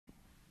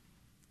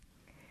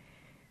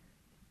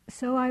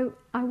So I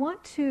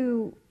want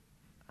to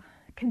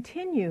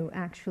continue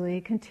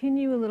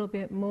a little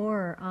bit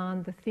more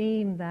on the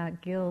theme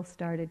that Gil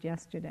started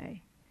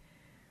yesterday,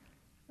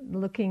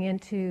 looking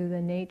into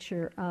the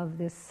nature of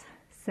this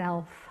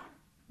self,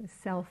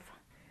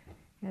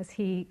 as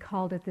he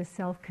called it, this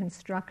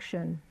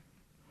self-construction,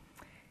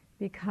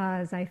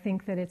 because I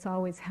think that it's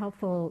always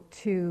helpful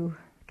to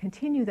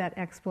continue that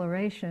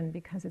exploration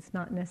because it's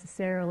not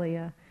necessarily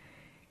a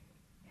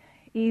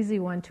easy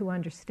one to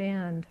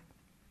understand.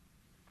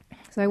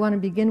 So I want to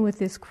begin with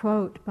this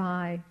quote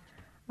by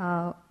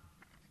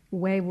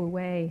Wei Wu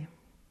Wei,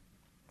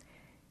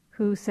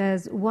 who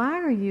says,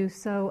 "Why are you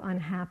so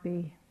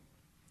unhappy?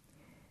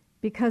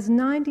 Because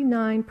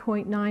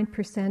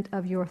 99.9%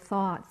 of your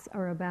thoughts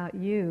are about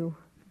you,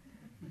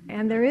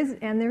 and there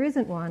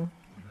isn't one."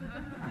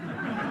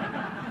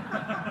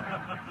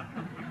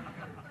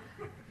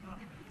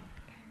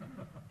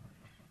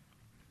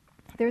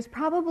 There's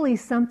probably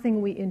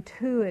something we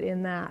intuit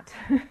in that,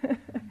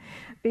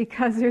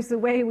 because there's a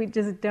way we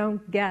just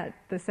don't get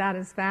the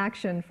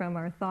satisfaction from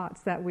our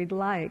thoughts that we'd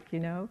like,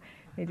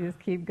 They just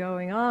keep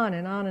going on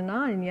and on and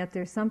on, and yet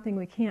there's something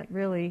we can't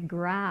really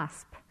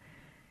grasp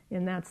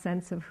in that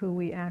sense of who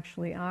we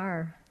actually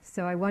are.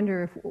 So I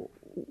wonder if,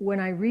 when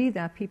I read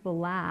that, people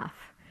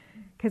laugh,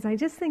 because I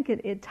just think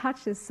it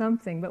touches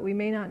something, but we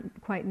may not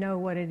quite know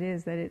what it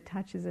is that it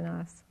touches in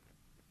us.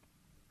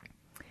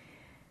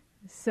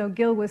 So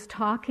Gil was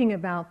talking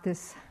about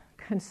this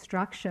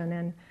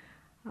construction,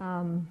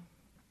 and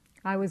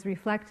I was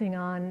reflecting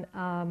on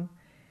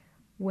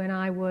when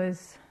I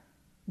was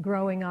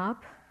growing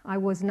up. I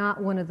was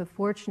not one of the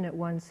fortunate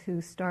ones who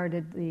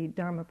started the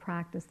Dharma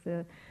practice,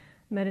 the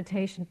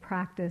meditation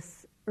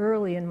practice,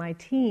 early in my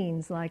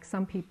teens, like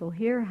some people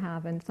here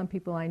have, and some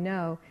people I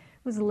know.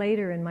 It was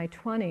later in my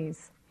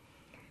 20s.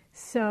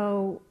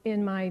 So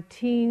in my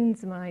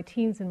teens and my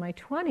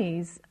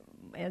 20s,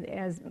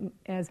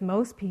 as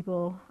most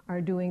people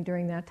are doing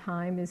during that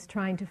time, is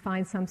trying to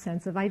find some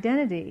sense of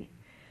identity,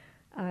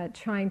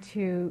 trying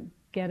to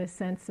get a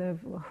sense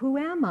of, well, who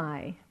am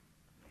I?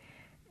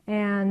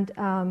 And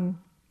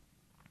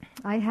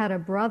I had a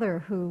brother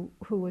who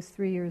was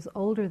 3 years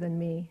older than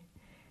me,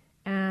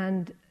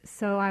 and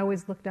so I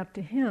always looked up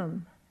to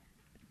him,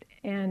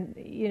 and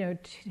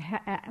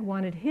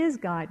wanted his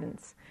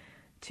guidance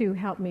to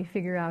help me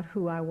figure out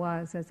who I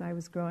was as I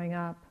was growing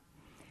up.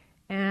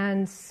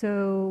 And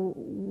so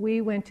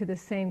we went to the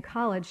same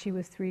college. She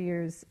was 3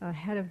 years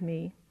ahead of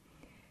me.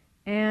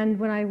 And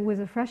when I was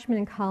a freshman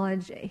in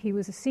college, he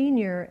was a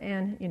senior,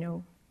 and,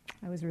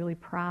 I was really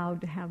proud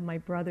to have my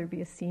brother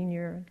be a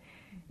senior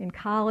in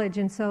college.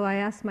 And so I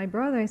asked my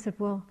brother, I said,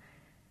 well,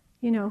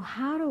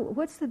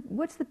 what's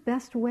the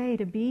best way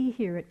to be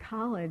here at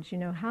college?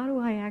 How do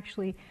I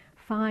actually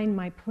find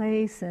my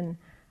place and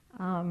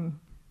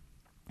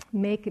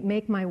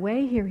make my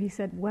way here? He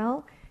said,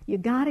 well, you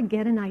got to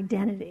get an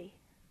identity.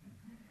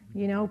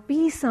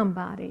 Be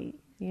somebody,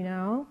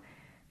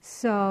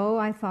 So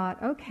I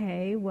thought,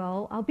 okay,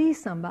 well, I'll be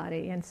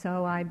somebody. And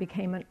so I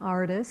became an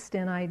artist,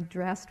 and I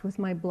dressed with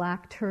my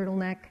black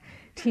turtleneck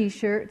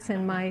T-shirts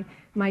and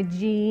my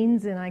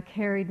jeans, and I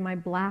carried my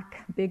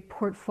black big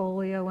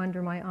portfolio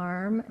under my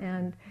arm,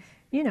 and,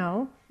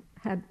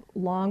 had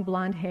long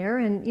blonde hair,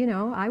 and,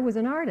 I was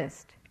an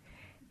artist.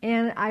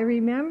 And I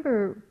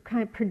remember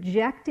kind of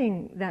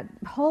projecting that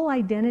whole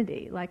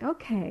identity, like,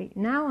 okay,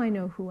 now I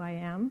know who I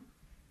am.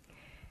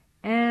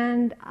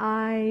 And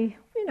I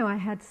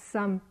had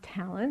some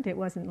talent. It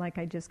wasn't like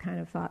I just kind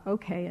of thought,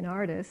 okay, an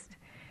artist.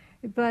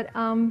 But,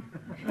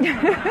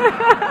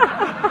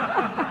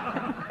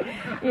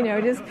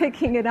 just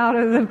picking it out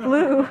of the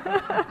blue.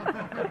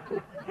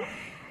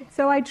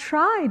 So I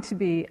tried to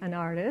be an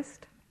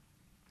artist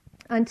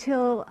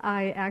until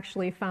I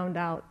actually found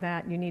out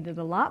that you needed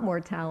a lot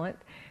more talent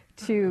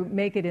to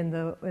make it in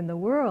the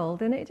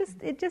world, and I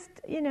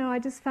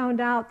just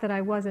found out that I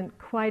wasn't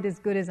quite as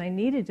good as I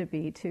needed to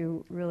be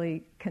to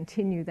really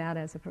continue that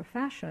as a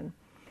profession.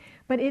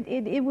 But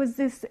it was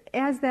this,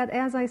 as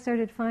I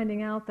started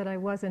finding out that I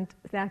wasn't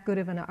that good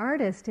of an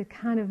artist, it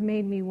kind of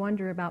made me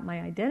wonder about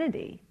my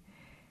identity,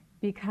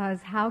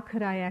 because how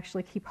could I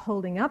actually keep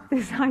holding up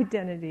this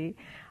identity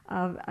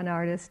of an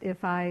artist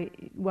if I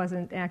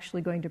wasn't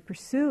actually going to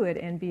pursue it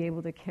and be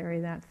able to carry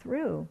that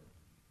through?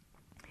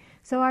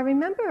 So I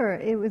remember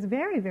it was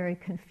very, very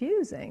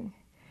confusing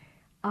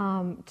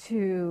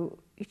to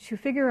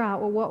figure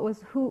out, well,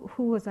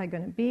 who was I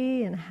going to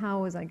be, and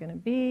how was I going to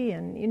be,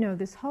 and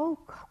this whole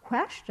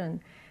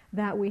question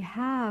that we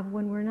have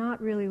when we're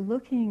not really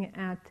looking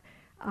at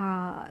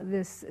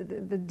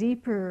the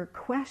deeper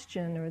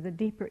question or the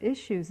deeper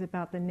issues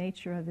about the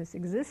nature of this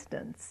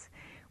existence.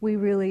 We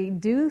really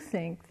do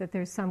think that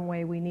there's some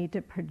way we need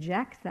to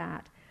project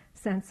that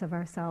sense of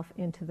ourself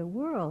into the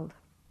world.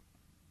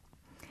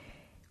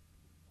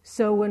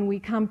 So when we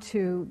come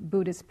to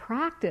Buddhist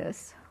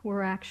practice,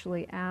 we're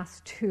actually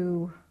asked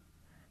to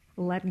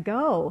let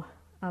go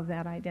of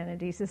that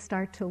identity, to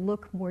start to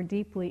look more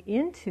deeply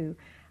into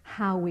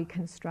how we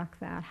construct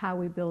that, how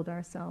we build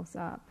ourselves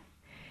up.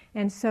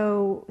 And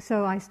so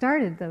I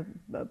started the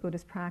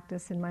Buddhist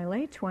practice in my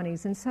late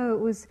 20s, and so it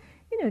was,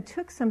 it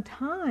took some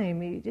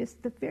time,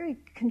 just the very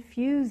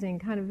confusing,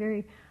 kind of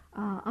very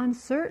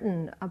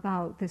uncertain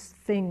about this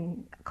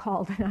thing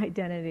called an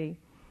identity.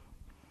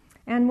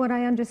 And what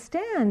I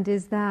understand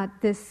is that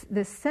this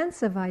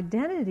sense of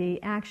identity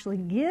actually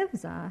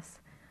gives us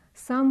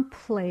some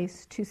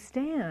place to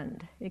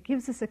stand. It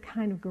gives us a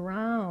kind of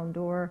ground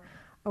or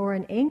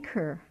an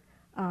anchor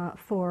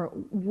for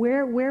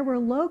where we're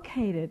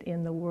located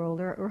in the world,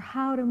 or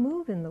how to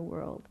move in the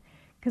world.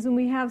 Because when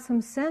we have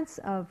some sense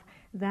of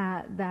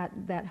that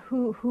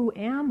who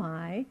am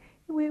I,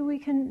 we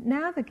can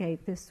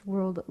navigate this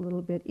world a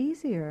little bit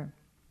easier.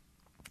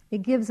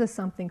 It gives us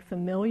something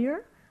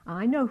familiar.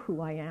 I know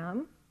who I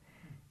am,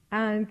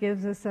 and it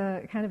gives us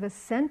a kind of a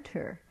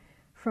center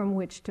from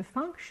which to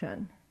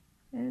function.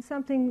 And it's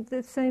something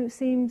that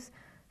seems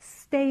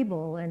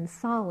stable and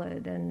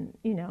solid, and,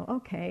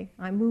 okay,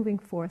 I'm moving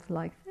forth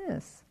like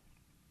this.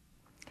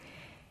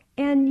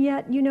 And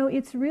yet,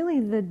 it's really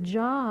the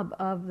job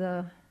of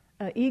the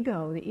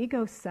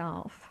ego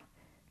self,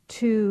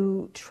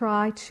 to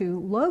try to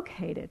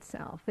locate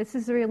itself. This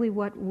is really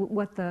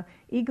what the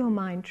ego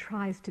mind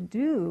tries to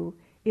do,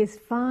 is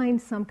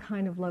find some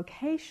kind of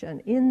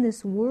location in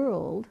this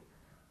world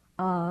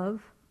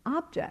of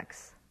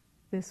objects,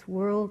 this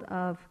world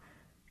of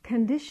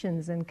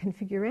conditions and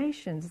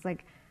configurations. It's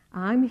like,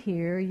 I'm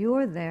here,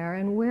 you're there,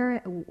 and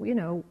where,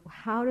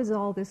 how does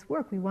all this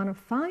work? We want to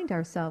find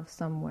ourselves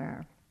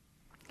somewhere.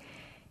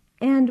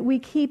 And we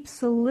keep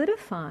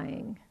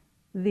solidifying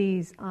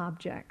these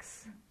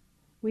objects.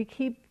 We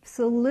keep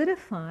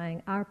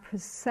solidifying our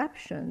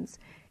perceptions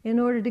in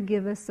order to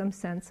give us some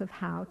sense of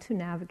how to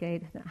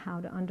navigate,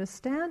 how to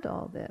understand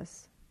all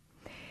this.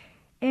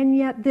 And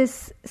yet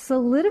this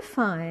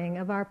solidifying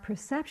of our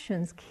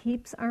perceptions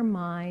keeps our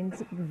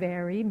minds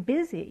very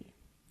busy,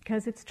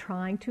 because it's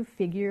trying to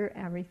figure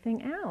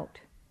everything out.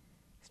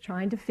 It's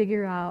trying to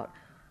figure out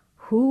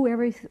who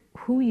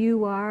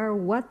you are,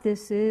 what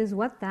this is,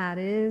 what that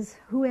is,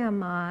 who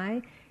am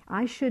I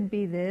should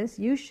be this,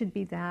 you should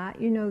be that.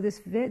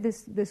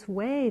 This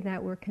way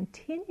that we're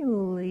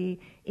continually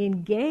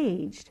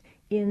engaged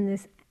in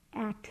this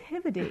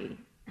activity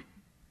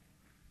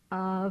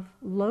of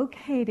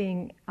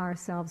locating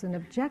ourselves and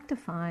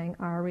objectifying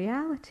our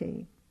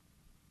reality.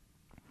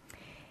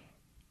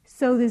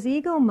 So this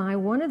ego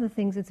mind, one of the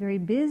things it's very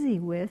busy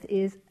with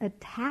is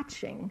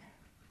attaching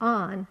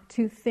on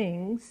to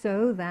things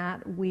so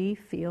that we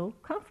feel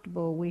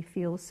comfortable, we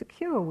feel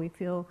secure, we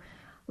feel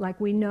like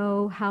we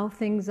know how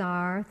things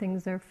are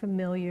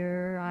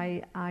familiar,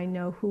 I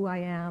know who I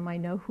am, I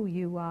know who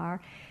you are.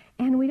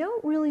 And we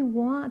don't really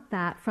want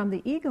that, from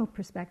the ego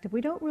perspective, we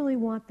don't really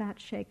want that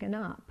shaken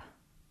up.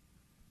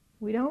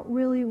 We don't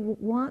really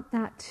want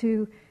that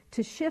to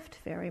shift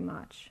very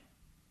much.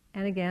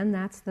 And again,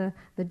 that's the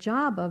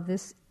job of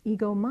this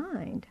ego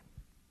mind.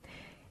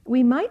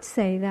 We might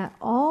say that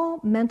all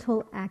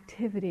mental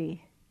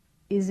activity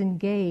is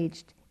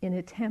engaged in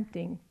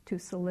attempting to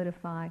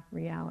solidify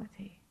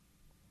reality.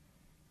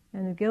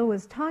 And Gil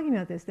was talking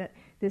about this, that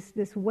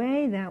this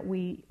way that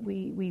we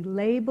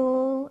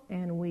label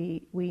and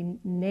we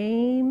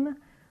name,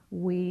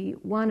 we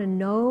want to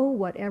know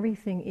what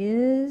everything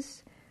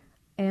is,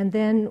 and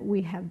then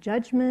we have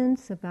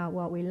judgments about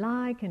what we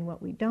like and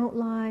what we don't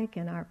like,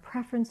 and our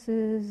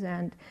preferences,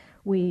 and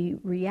we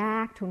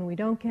react when we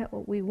don't get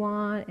what we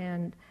want,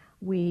 and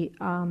we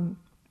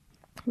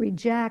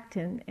reject,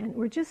 and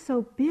we're just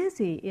so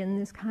busy in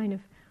this kind of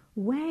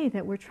way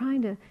that we're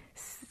trying to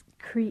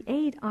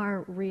create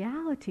our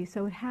reality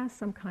so it has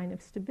some kind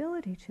of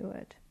stability to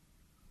it.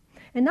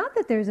 And not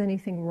that there's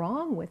anything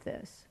wrong with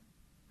this.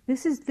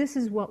 This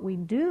is what we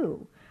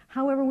do.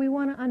 However, we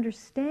want to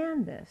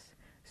understand this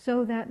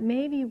so that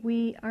maybe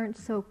we aren't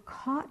so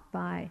caught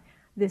by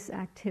this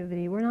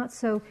activity. We're not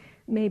so,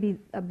 maybe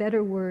a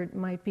better word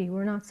might be,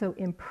 we're not so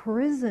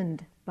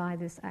imprisoned by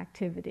this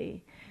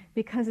activity.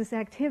 Because this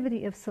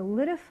activity of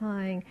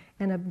solidifying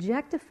and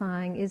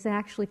objectifying is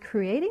actually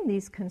creating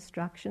these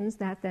constructions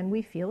that then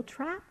we feel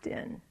trapped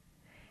in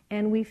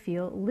and we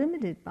feel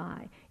limited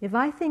by. If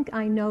I think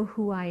I know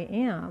who I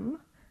am,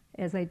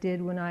 as I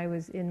did when I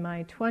was in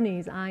my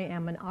 20s, I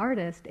am an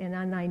artist, and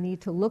then I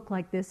need to look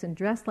like this and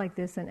dress like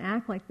this and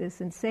act like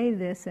this and say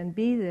this and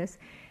be this,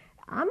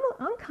 I'm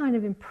kind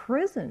of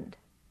imprisoned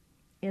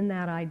in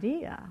that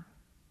idea.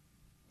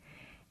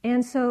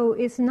 And so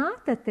it's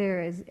not that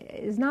there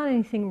is not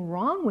anything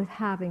wrong with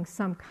having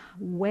some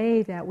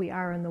way that we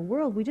are in the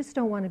world. We just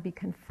don't want to be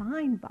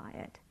confined by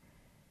it.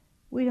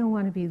 We don't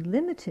want to be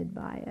limited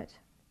by it.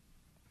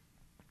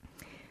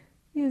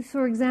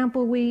 For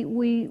example,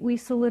 we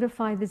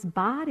solidify this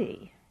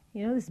body.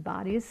 This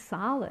body is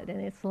solid,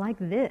 and it's like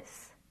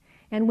this.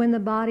 And when the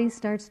body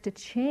starts to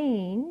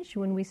change,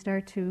 when we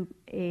start to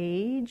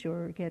age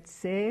or get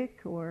sick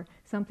or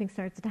something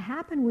starts to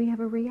happen, we have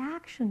a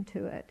reaction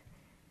to it.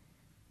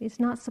 It's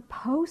not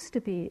supposed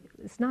to be,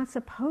 it's not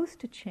supposed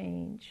to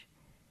change.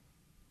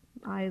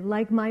 I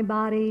like my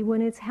body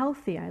when it's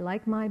healthy. I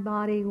like my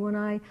body when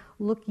I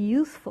look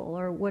youthful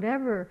or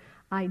whatever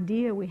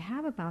idea we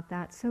have about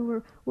that.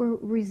 So we're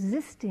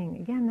resisting,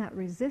 again, that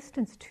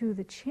resistance to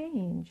the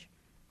change.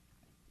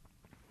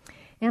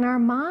 And our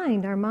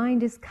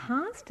mind is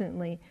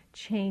constantly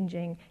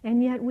changing,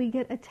 and yet we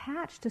get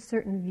attached to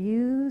certain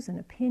views and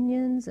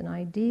opinions and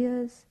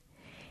ideas,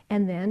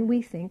 and then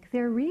we think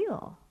they're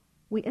real.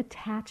 We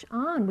attach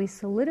on, we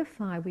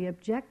solidify, we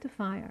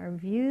objectify our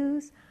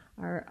views,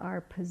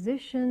 our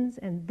positions,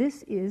 and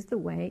this is the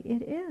way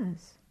it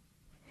is.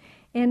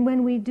 And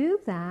when we do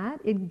that,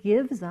 it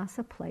gives us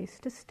a place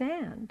to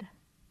stand.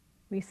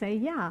 We say,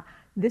 yeah,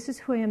 this is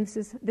who I am,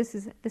 this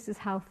is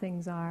how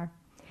things are.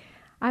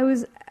 I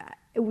was,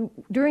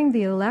 during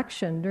the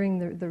election,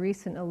 during the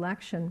recent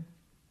election,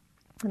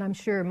 and I'm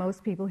sure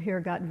most people here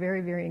got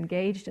very, very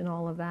engaged in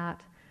all of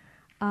that,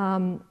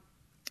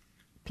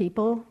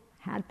 people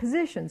had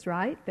positions,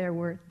 right? There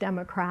were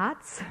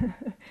Democrats,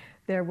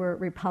 there were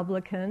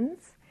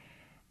Republicans,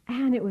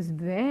 and it was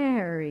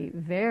very,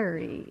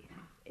 very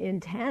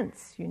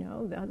intense. You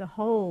know, the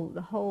whole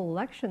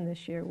election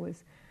this year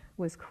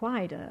was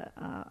quite a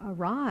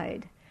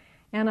ride.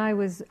 And I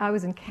was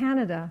in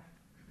Canada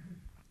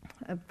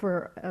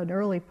for an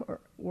early,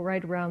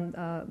 right around,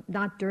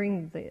 not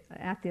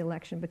at the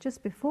election, but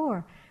just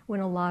before, when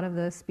a lot of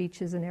the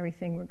speeches and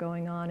everything were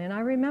going on. And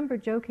I remember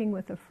joking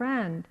with a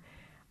friend,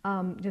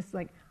 just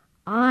like,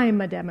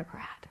 I'm a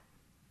Democrat,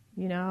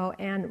 you know,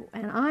 and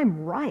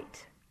I'm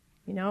right.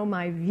 You know,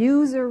 my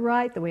views are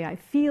right, the way I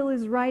feel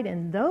is right,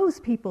 and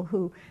those people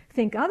who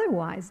think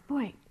otherwise,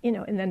 boy, you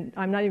know, and then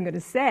I'm not even going to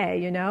say,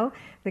 you know,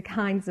 the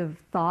kinds of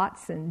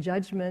thoughts and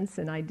judgments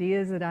and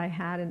ideas that I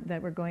had and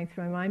that were going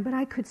through my mind, but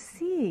I could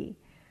see,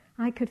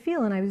 I could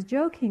feel, and I was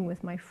joking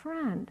with my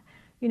friend,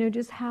 you know,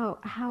 just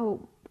how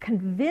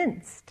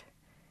convinced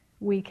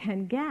we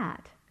can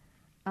get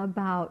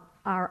about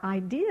our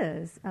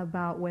ideas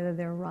about whether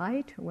they're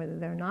right or whether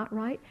they're not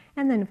right,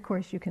 and then of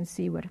course you can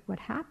see what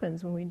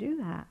happens when we do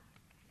that.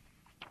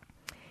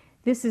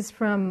 This is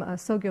from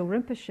Rogell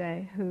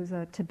Rinpoche, who's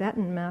a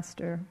Tibetan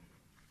master.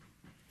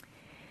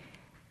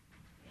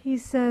 He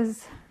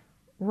says,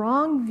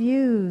 wrong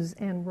views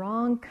and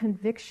wrong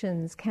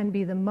convictions can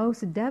be the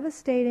most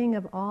devastating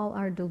of all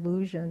our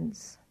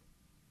delusions.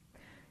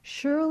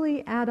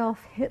 Surely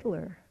Adolf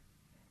Hitler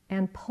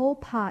and Pol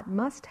Pot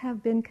must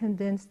have been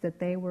convinced that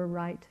they were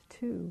right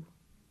too.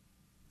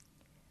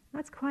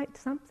 That's quite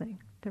something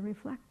to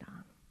reflect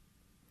on.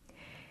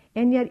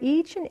 And yet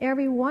each and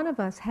every one of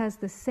us has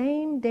the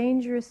same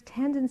dangerous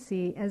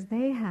tendency as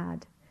they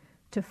had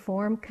to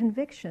form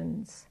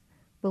convictions,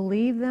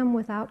 believe them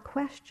without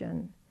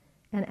question,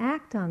 and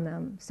act on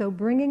them, so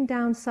bringing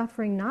down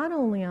suffering not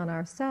only on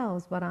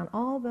ourselves, but on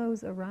all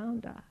those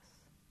around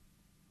us.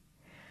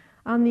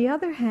 On the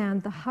other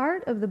hand, the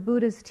heart of the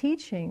Buddha's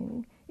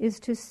teaching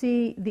is to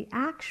see the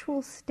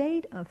actual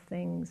state of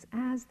things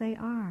as they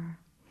are.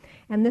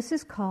 And this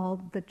is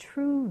called the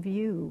true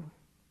view.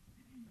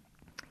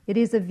 It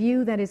is a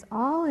view that is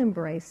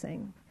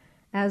all-embracing,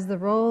 as the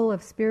role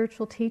of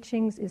spiritual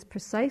teachings is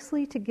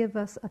precisely to give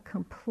us a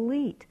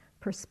complete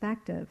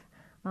perspective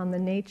on the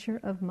nature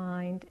of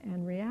mind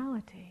and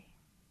reality.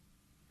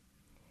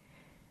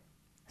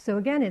 So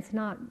again, it's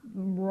not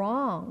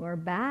wrong or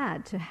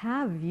bad to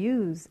have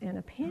views and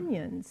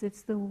opinions.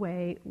 It's the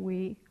way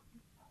we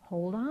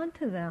hold on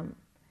to them,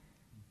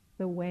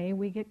 the way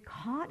we get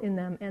caught in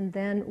them, and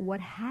then what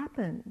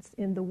happens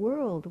in the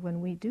world when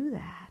we do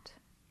that.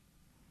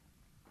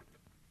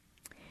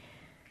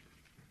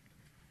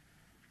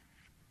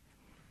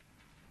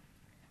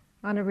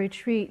 On a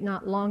retreat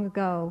not long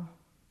ago,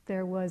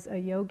 there was a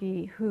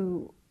yogi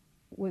who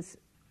was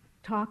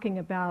talking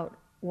about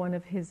one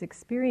of his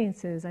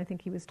experiences. I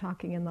think he was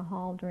talking in the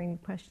hall during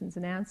questions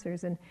and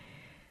answers, and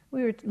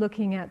we were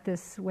looking at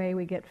this way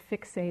we get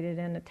fixated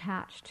and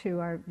attached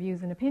to our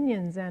views and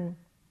opinions, and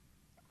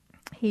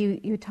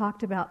he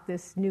talked about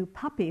this new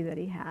puppy that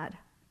he had.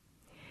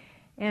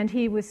 And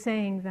he was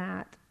saying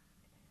that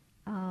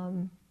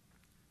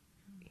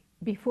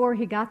before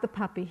he got the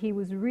puppy, he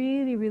was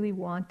really, really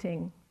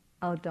wanting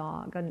a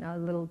dog, a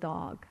little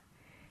dog.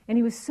 And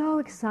he was so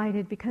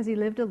excited because he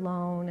lived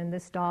alone, and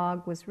this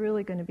dog was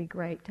really going to be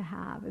great to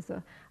have as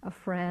a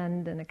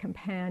friend and a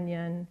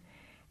companion.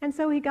 And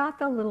so he got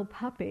the little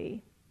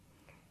puppy,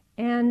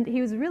 and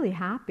he was really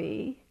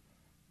happy.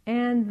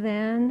 And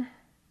then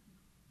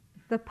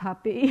the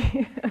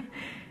puppy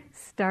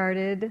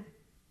started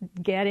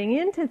getting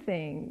into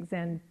things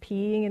and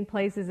peeing in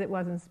places it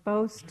wasn't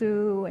supposed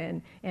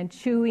to, and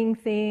chewing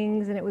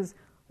things. And it was,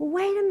 well,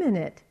 wait a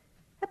minute.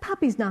 The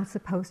puppy's not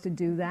supposed to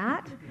do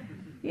that.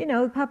 You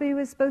know, the puppy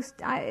was supposed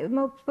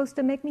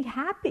to make me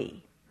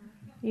happy.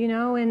 You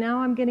know, and now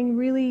I'm getting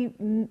really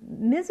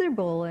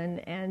miserable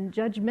and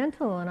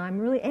judgmental, and I'm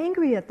really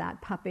angry at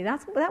that puppy.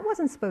 That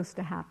wasn't supposed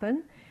to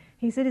happen.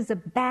 He said, it's a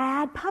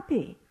bad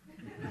puppy.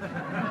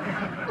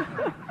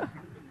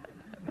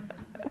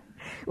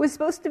 It was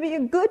supposed to be a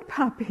good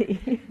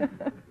puppy.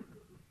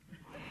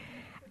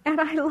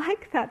 And I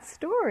like that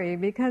story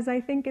because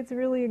I think it's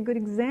really a good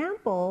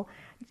example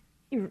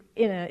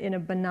in a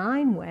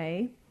benign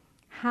way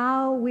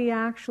how we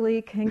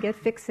actually can get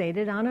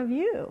fixated on a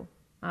view.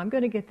 I'm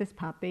going to get this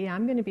puppy,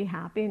 I'm going to be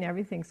happy, and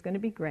everything's going to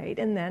be great.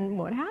 And then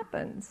what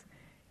happens?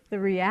 The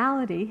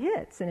reality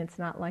hits, and it's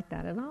not like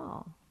that at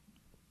all.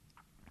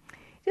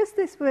 Just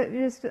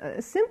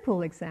a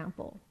simple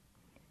example,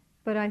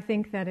 but I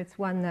think that it's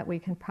one that we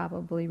can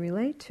probably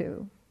relate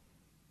to.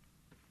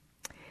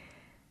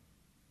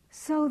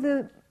 So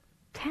the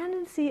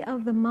tendency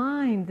of the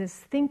mind, this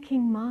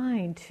thinking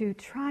mind, to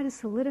try to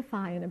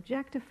solidify and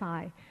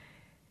objectify,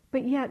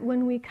 but yet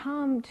when we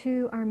come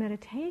to our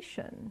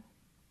meditation,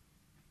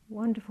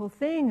 wonderful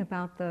thing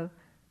about the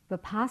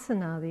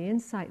vipassana, the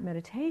insight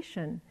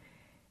meditation,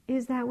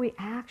 is that we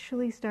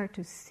actually start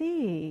to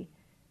see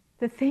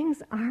the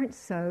things aren't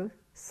so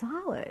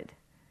solid.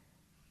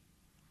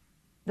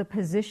 The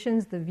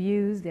positions, the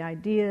views, the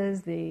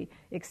ideas, the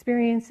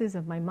experiences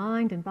of my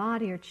mind and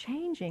body are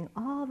changing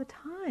all the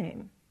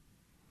time.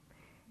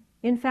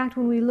 In fact,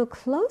 when we look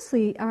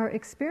closely, our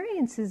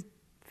experience is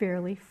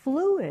fairly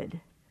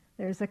fluid.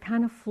 There's a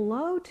kind of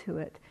flow to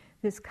it,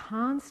 this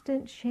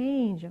constant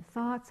change of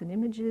thoughts and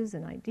images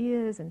and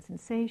ideas and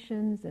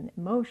sensations and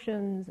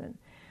emotions and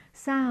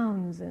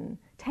sounds and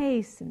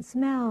tastes and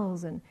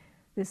smells, and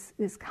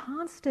this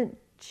constant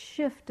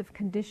shift of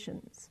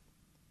conditions.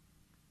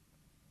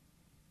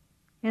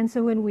 And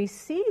so when we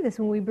see this,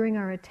 when we bring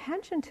our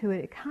attention to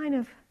it, it kind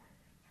of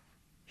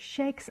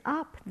shakes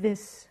up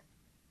this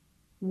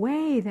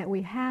way that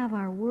we have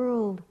our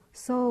world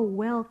so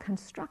well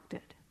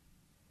constructed.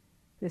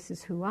 This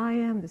is who I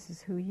am, this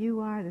is who you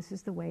are, this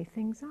is the way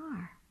things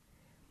are.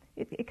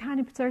 It kind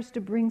of starts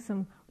to bring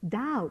some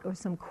doubt or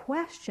some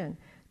question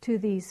to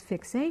these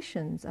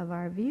fixations of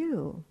our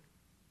view.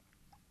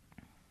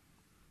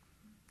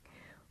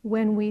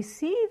 When we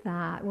see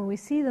that, when we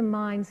see the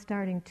mind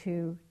starting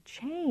to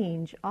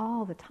change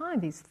all the time,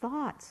 these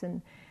thoughts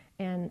and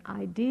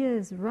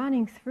ideas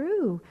running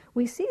through,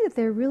 we see that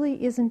there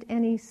really isn't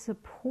any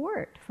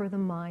support for the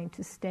mind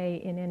to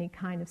stay in any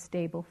kind of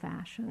stable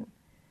fashion.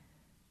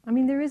 I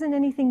mean, there isn't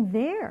anything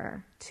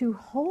there to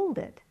hold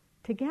it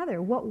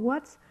together.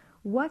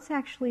 What's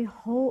actually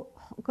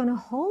going to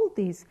hold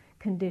these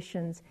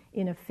conditions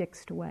in a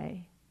fixed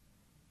way?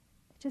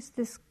 Just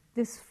this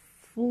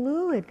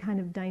fluid kind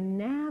of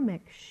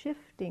dynamic,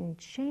 shifting,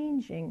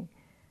 changing.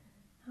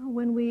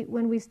 When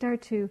we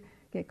start to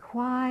get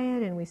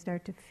quiet and we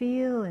start to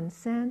feel and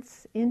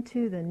sense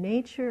into the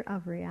nature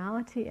of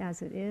reality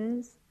as it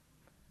is,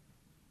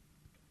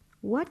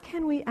 what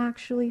can we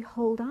actually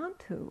hold on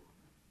to?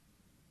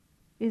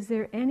 Is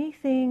there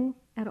anything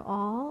at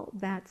all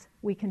that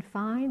we can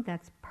find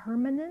that's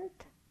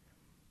permanent,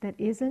 that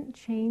isn't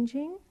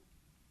changing?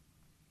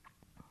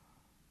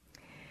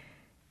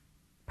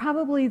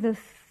 Probably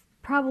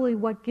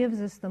what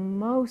gives us the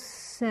most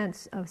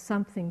sense of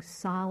something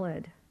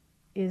solid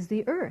is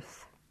the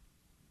earth.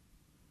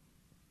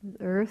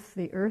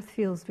 The earth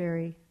feels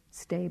very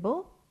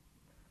stable.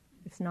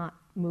 It's not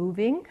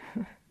moving.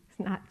 It's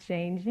not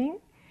changing.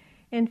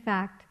 In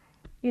fact,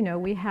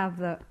 we have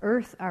the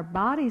earth, our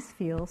bodies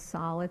feel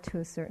solid to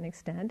a certain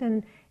extent,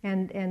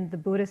 and the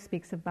Buddha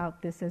speaks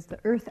about this as the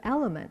earth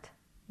element.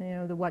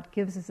 What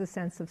gives us a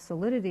sense of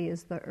solidity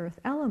is the earth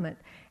element.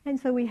 And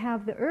so we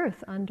have the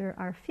earth under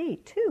our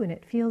feet too, and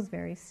it feels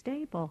very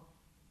stable.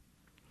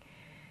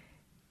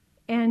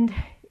 And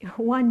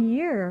one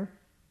year,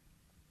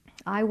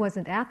 I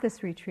wasn't at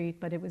this retreat,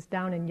 but it was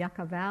down in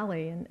Yucca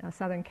Valley in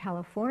Southern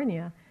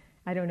California.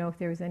 I don't know if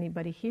there was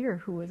anybody here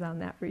who was on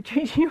that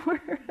retreat. You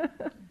were.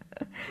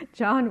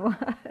 John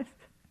was.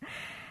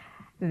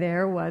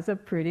 There was a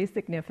pretty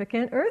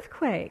significant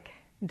earthquake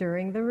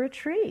during the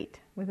retreat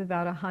with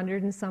about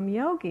 100 and some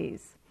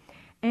yogis.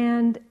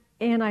 And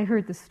I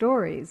heard the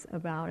stories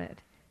about it.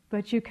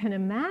 But you can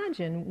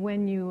imagine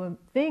when you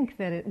think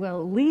that at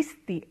least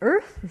the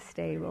earth is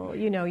stable.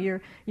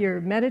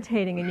 You're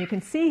meditating and you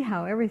can see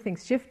how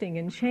everything's shifting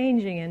and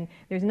changing, and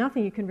there's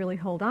nothing you can really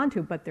hold on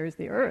to, but there's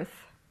the earth.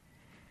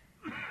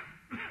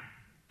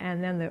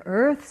 And then the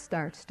earth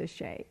starts to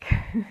shake.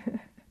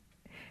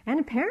 And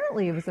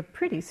apparently it was a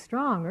pretty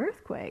strong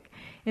earthquake.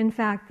 In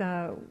fact,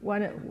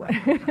 one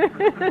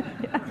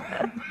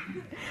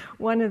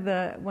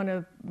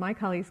of my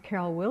colleagues,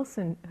 Carol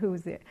Wilson, who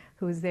was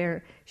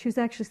there, she was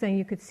actually saying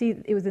you could see,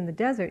 it was in the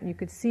desert, and you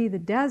could see the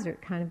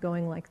desert kind of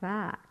going like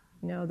that.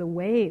 The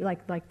wave,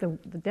 like the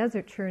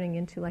desert turning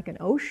into like an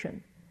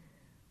ocean,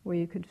 where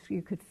you could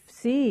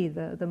see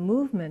the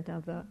movement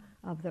of the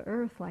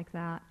earth like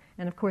that.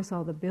 And of course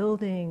all the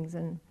buildings,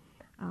 and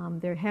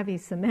they're heavy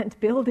cement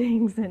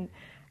buildings, and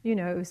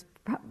it was,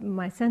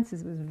 my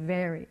senses was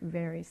very,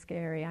 very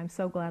scary. I'm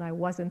so glad I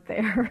wasn't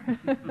there.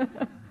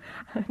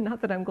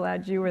 Not that I'm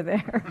glad you were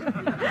there.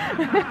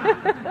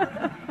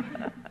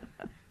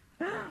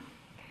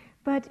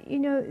 But,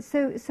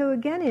 so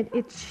again,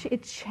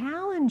 it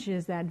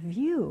challenges that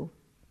view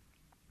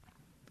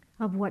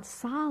of what's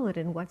solid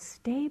and what's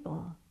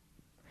stable.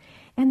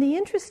 And the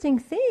interesting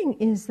thing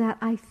is that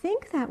I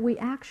think that we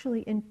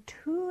actually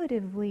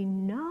intuitively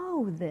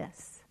know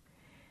this.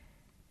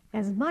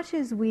 As much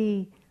as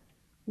we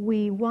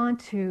we want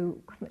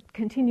to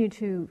continue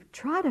to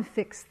try to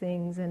fix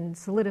things and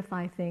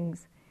solidify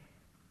things,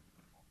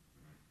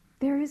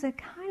 there is a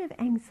kind of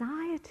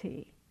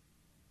anxiety.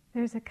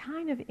 There's a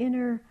kind of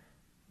inner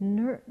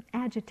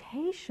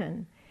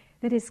agitation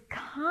that is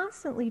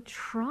constantly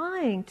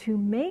trying to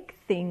make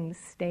things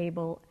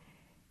stable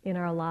in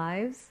our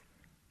lives,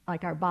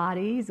 like our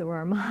bodies or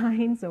our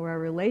minds or our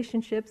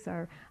relationships,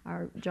 our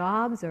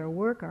jobs, our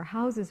work, our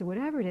houses, or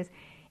whatever it is.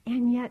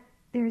 And yet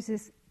there's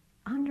this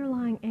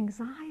underlying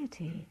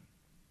anxiety.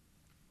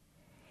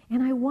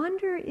 And I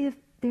wonder if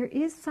there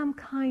is some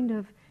kind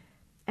of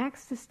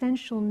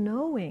existential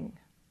knowing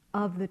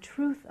of the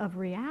truth of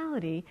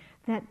reality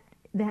that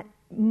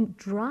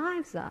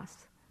drives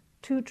us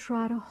to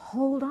try to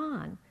hold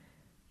on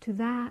to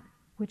that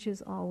which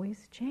is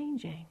always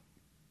changing.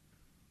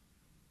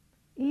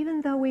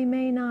 Even though we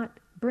may not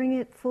bring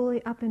it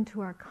fully up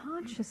into our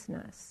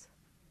consciousness,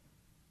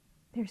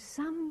 there's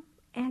some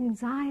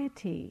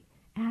anxiety,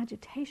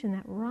 agitation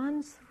that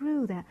runs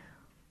through that.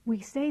 We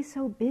stay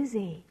so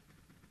busy.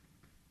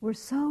 We're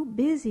so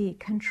busy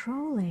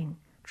controlling,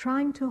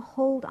 trying to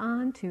hold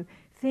on to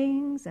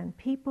things and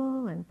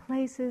people and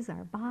places,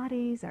 our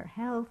bodies, our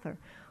health, or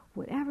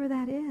whatever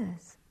that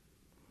is.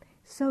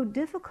 So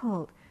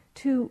difficult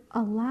to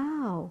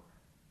allow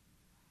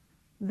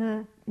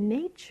the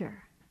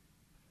nature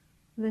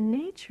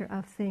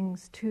of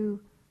things to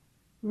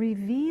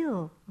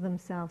reveal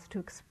themselves, to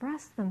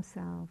express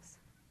themselves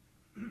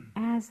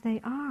as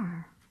they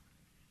are.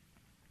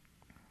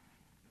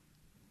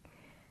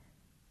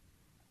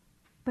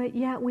 But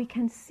yet we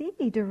can see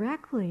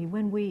directly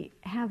when we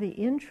have the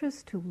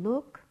interest to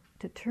look,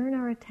 to turn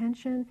our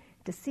attention,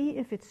 to see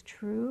if it's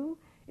true.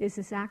 Is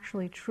this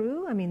actually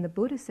true? I mean, the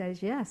Buddha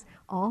says, yes,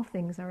 all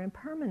things are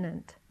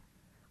impermanent.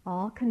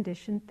 All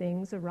conditioned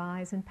things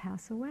arise and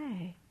pass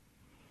away.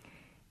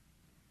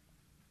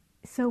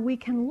 So we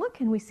can look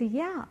and we see,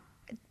 yeah,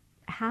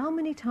 how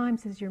many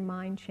times has your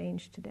mind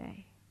changed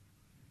today?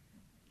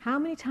 How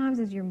many times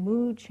has your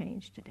mood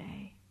changed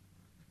today?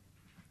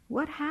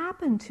 What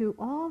happened to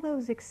all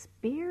those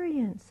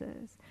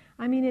experiences?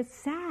 I mean, it's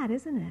sad,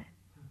 isn't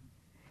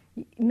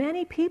it?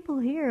 Many people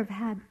here have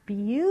had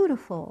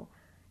beautiful,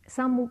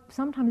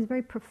 sometimes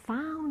very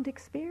profound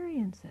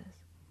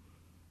experiences.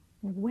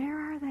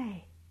 Where are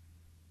they?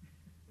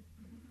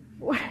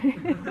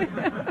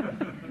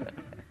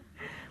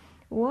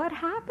 What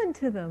happened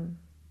to them?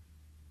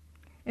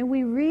 And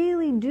we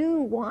really do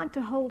want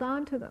to hold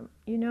on to them.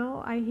 You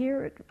know, I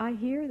hear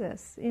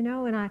this, you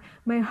know, and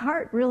my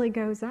heart really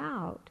goes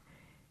out.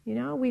 You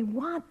know, we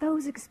want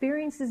those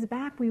experiences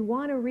back. We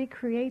want to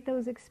recreate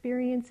those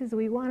experiences.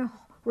 We want to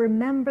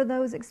remember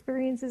those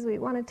experiences. We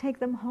want to take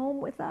them home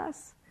with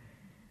us.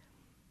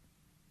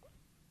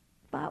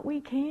 But we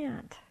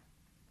can't.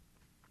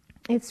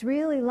 It's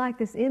really like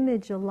this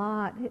image a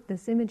lot.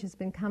 This image has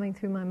been coming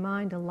through my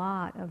mind a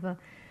lot of a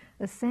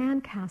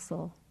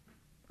sandcastle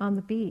on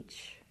the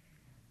beach.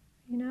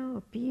 You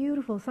know,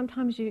 beautiful.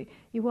 Sometimes you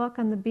walk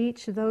on the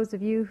beach, those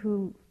of you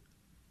who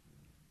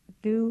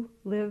do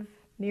live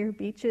near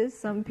beaches,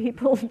 some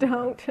people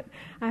don't.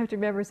 I have to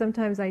remember,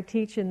 sometimes I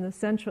teach in the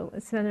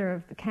center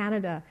of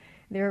Canada.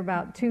 They're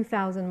about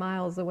 2,000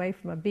 miles away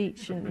from a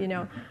beach, and, you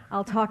know,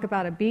 I'll talk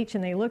about a beach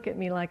and they look at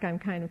me like I'm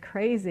kind of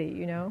crazy,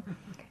 you know.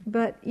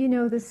 But, you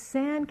know, the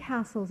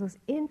sandcastles, those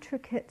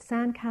intricate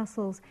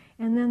sandcastles,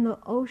 and then the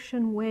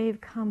ocean wave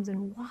comes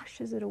and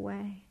washes it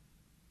away.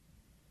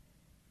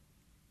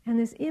 And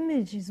this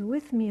image is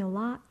with me a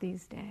lot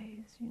these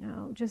days, you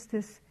know, just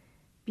this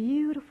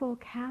beautiful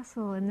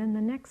castle, and then the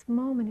next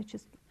moment it's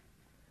just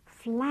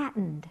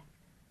flattened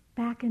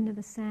back into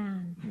the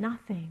sand,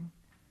 nothing,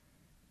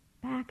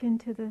 back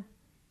into the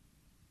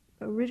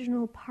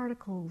original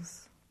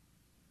particles.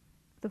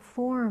 The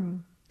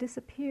form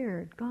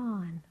disappeared,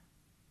 gone.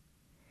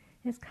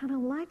 It's kind of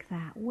like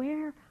that.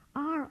 Where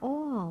are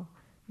all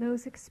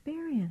those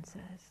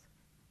experiences?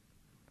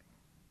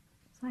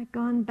 It's like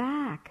gone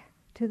back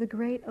to the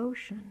great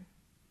ocean.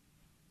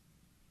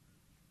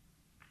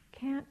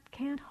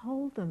 Can't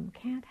hold them,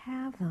 can't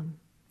have them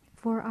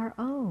for our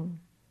own.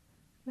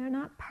 They're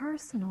not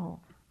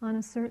personal on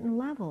a certain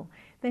level.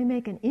 They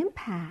make an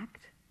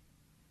impact.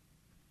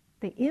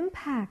 They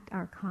impact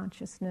our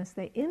consciousness,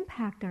 they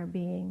impact our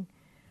being,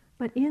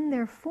 but in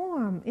their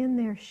form, in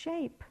their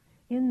shape,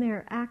 in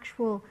their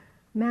actual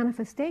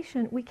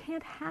manifestation, we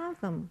can't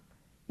have them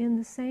in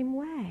the same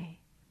way.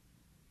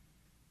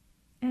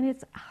 And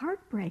it's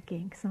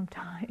heartbreaking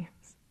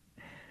sometimes.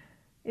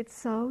 It's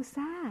so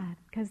sad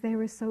because they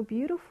were so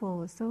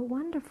beautiful, so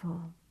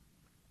wonderful.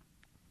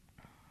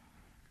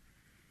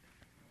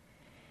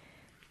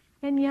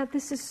 And yet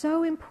this is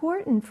so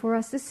important for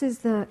us. This is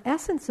the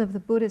essence of the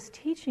Buddha's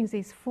teachings,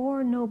 these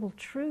Four Noble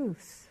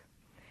Truths.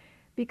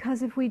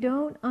 Because if we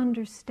don't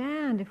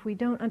understand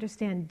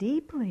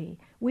deeply,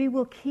 we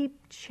will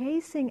keep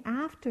chasing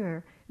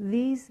after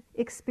these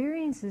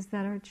experiences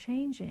that are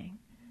changing,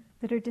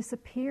 that are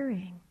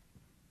disappearing.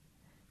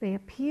 They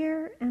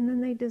appear and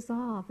then they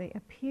dissolve. They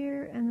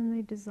appear and then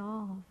they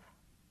dissolve.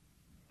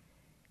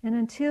 And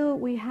until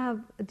we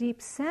have a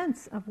deep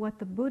sense of what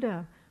the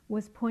Buddha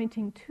was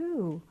pointing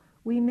to,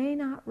 we may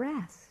not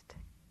rest.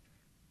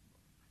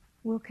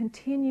 We'll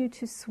continue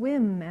to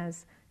swim,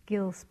 as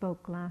Gil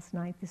spoke last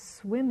night, this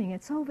swimming.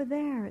 It's over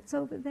there, it's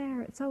over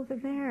there, it's over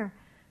there.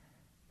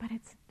 But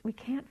we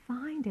can't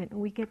find it, and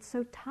we get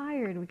so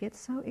tired, we get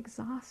so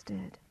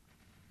exhausted.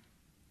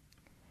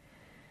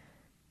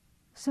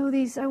 So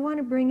I want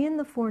to bring in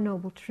the Four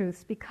Noble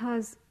Truths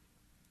because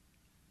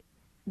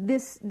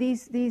these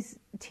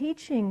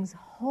teachings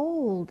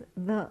hold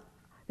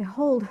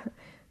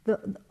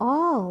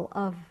all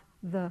of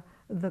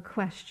the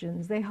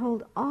questions. They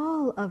hold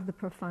all of the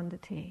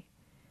profundity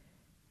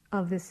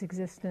of this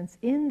existence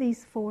in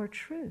these four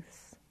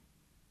truths.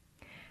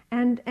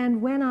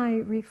 And when I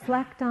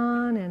reflect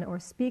on or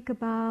speak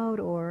about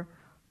or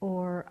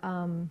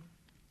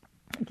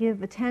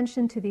give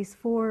attention to these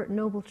Four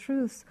Noble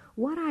Truths,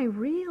 what I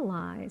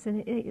realize,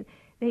 and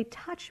they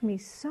touch me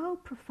so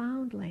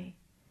profoundly,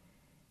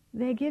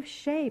 they give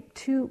shape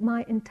to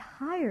my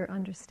entire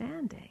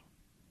understanding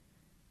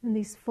in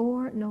these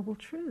Four Noble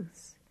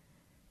Truths.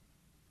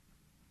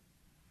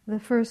 The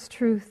first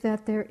truth,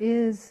 that there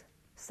is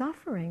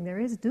suffering, there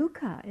is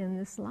dukkha in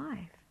this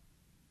life.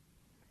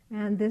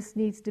 And this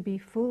needs to be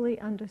fully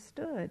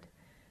understood.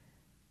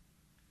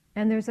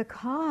 And there's a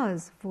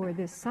cause for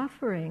this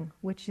suffering,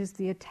 which is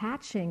the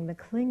attaching, the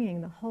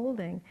clinging, the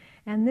holding.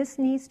 And this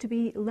needs to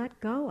be let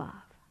go of.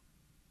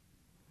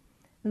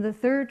 And the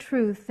third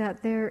truth,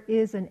 that there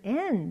is an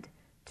end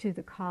to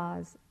the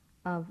cause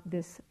of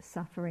this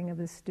suffering, of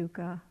this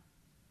dukkha.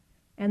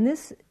 And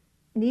this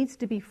needs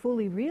to be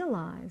fully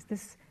realized,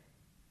 this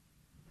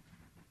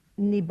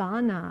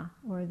nibbana,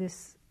 or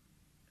this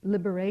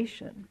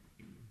liberation.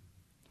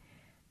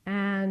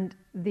 And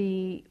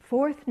the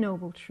fourth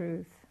noble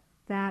truth,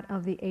 that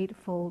of the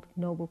Eightfold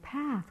Noble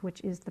Path, which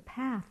is the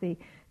path,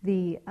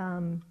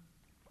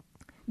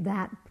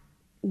 that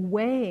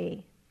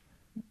way,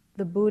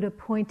 the Buddha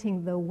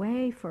pointing the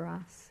way for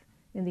us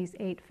in these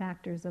 8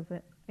 factors of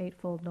the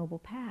Eightfold Noble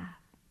Path.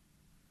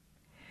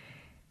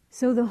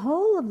 So the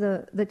whole of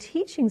the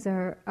teachings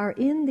are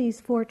in these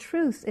four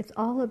truths. It's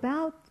all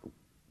about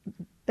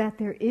that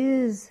there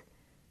is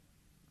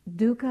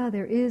dukkha,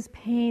 there is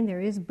pain,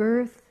 there is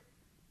birth,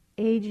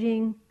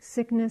 aging,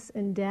 sickness,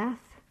 and death.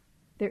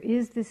 There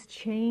is this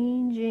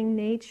changing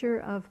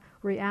nature of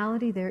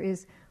reality. There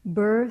is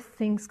birth,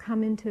 things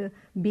come into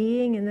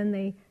being and then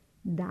they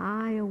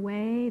die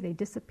away, they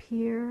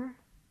disappear.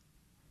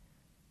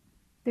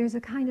 There's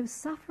a kind of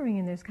suffering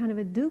and there's kind of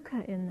a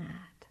dukkha in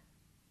that.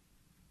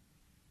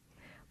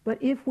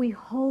 But if we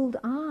hold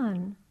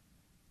on,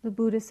 the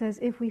Buddha says,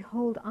 if we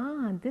hold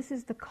on, this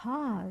is the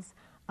cause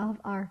of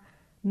our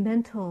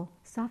mental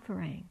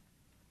suffering.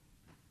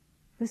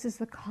 This is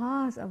the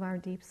cause of our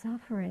deep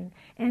suffering.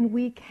 And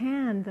we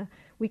can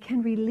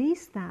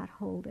release that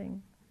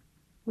holding.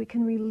 We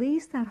can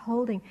release that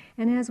holding.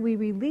 And as we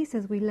release,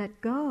 as we let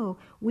go,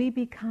 we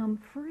become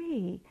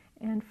free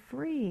and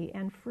free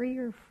and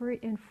freer, free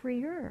and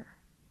freer.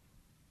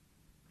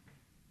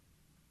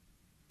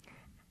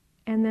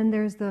 And then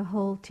there's the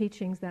whole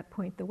teachings that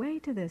point the way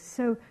to this.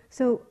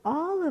 So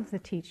all of the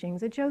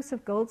teachings,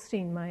 Joseph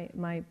Goldstein,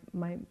 I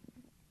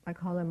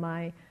call him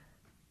my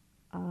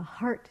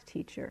heart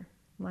teacher.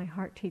 My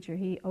heart teacher.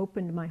 He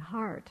opened my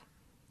heart,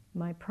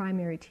 my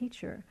primary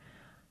teacher.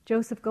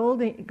 Joseph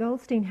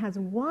Goldstein has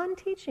one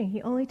teaching.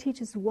 He only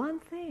teaches one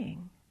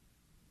thing.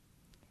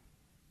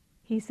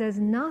 He says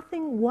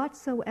nothing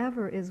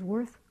whatsoever is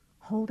worth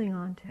holding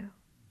on to.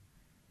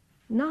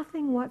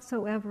 Nothing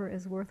whatsoever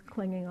is worth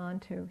clinging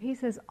on to. He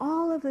says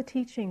all of the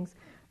teachings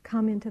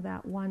come into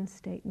that one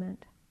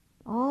statement.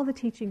 All the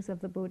teachings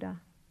of the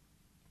Buddha.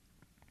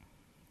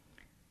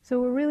 So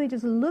we're really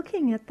just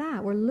looking at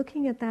that. We're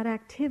looking at that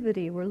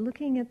activity. We're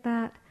looking at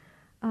that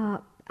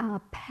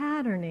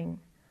patterning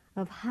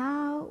of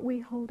how we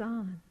hold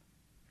on.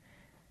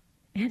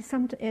 And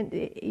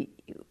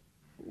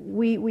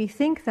we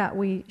think that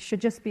we should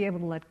just be able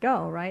to let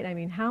go, right? I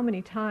mean, how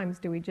many times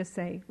do we just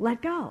say,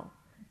 let go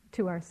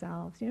to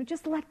ourselves?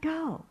 Just let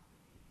go.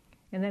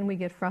 And then we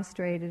get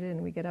frustrated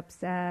and we get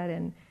upset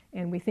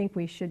and we think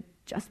we should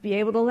just be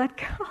able to let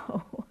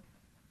go.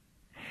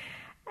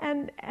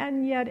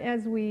 And yet,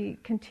 as we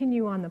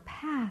continue on the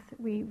path,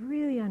 we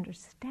really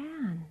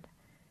understand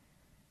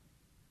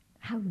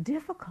how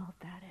difficult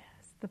that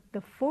is.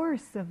 The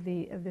force of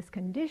this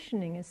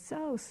conditioning is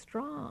so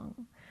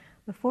strong.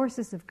 The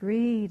forces of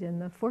greed and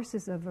the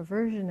forces of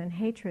aversion and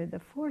hatred, the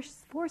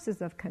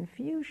forces of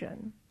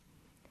confusion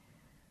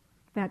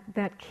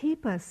that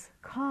keep us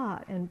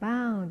caught and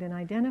bound and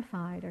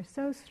identified are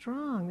so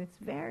strong. It's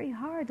very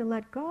hard to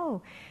let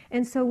go.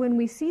 And so when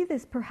we see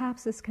this,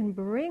 perhaps this can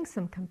bring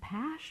some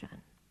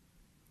compassion.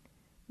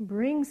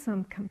 Bring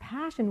some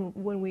compassion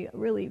when we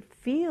really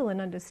feel and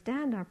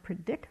understand our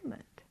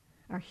predicament,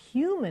 our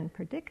human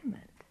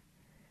predicament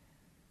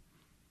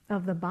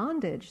of the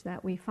bondage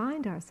that we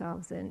find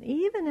ourselves in.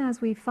 Even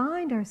as we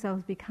find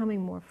ourselves becoming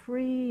more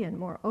free and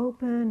more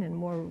open and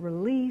more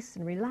released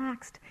and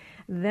relaxed,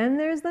 then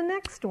there's the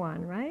next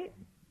one, right?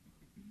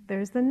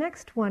 there's the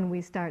next one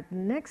we start, the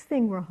next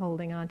thing we're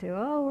holding on to.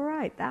 Oh,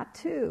 right, that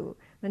too.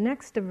 The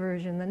next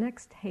aversion, the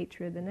next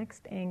hatred, the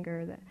next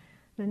anger,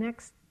 the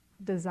next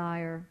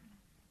desire.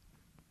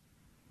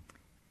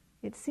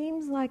 It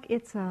seems like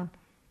it's a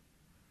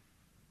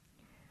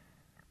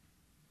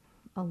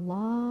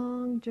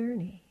long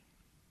journey.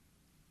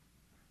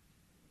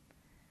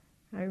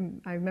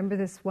 I remember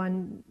this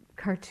one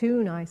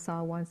cartoon I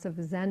saw once of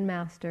a Zen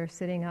master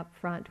sitting up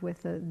front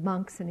with the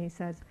monks, and he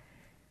says,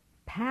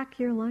 "Pack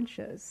your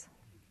lunches.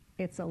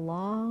 It's a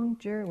long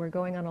journey. We're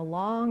going on a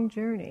long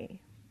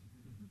journey."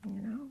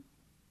 You know?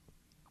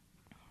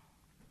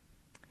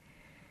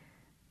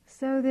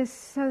 So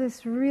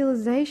this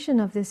realization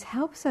of this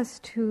helps us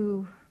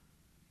to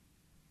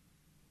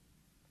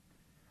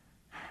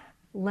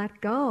let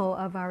go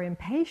of our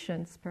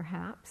impatience,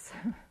 perhaps.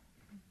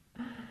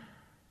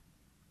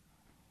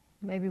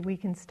 Maybe we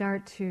can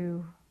start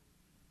to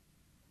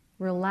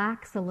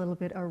relax a little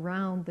bit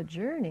around the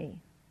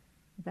journey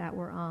that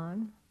we're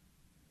on,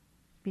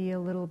 be a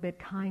little bit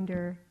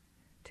kinder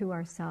to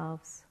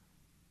ourselves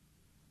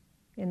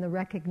in the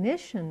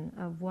recognition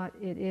of what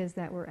it is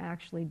that we're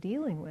actually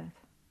dealing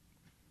with,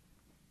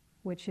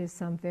 which is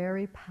some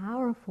very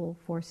powerful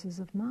forces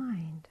of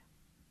mind.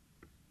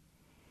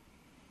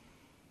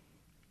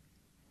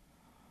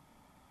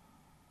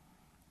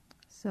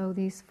 So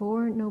these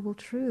Four Noble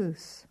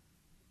Truths,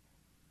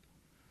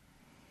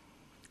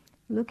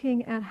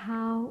 looking at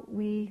how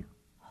we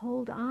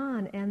hold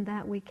on and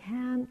that we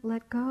can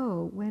let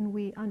go when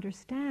we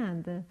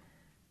understand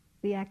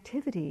the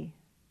activity,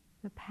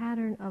 the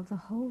pattern of the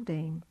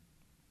holding.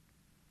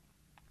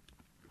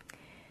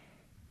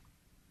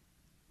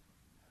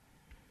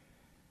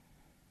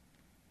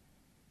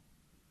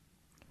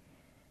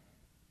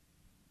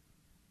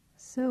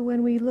 So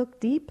when we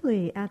look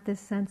deeply at this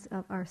sense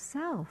of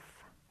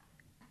ourself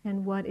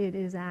and what it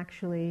is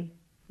actually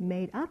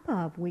made up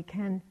of, we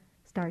can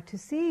start to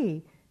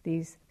see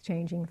these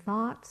changing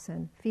thoughts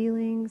and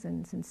feelings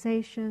and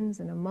sensations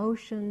and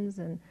emotions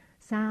and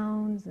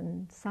sounds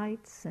and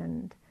sights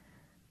and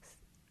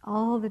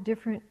all the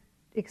different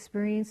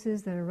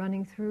experiences that are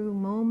running through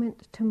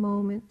moment to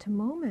moment to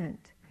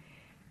moment.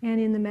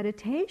 And in the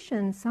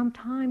meditation,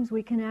 sometimes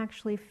we can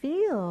actually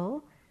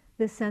feel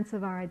this sense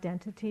of our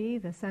identity,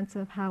 the sense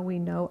of how we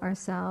know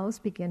ourselves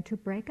begin to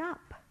break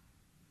up.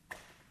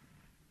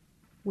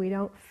 We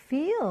don't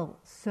feel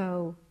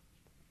so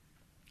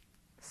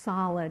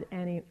solid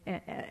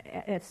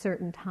at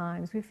certain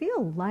times. We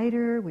feel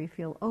lighter, we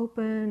feel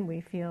open,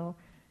 we feel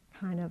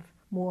kind of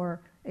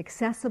more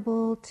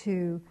accessible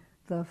to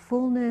the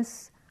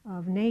fullness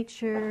of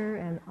nature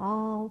and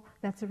all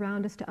that's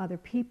around us, to other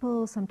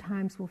people.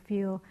 Sometimes we'll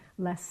feel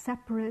less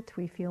separate,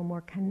 we feel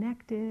more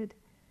connected.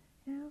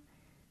 You know?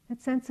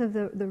 That sense of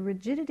the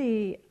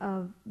rigidity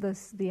of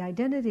the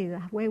identity,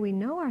 the way we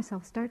know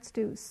ourselves starts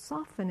to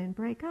soften and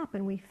break up,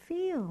 and we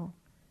feel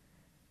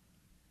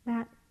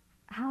that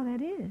how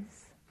that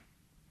is.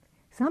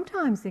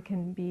 Sometimes it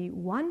can be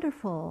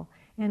wonderful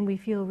and we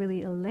feel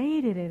really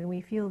elated and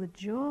we feel the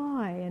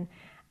joy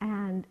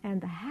and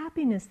the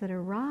happiness that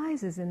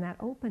arises in that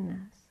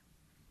openness.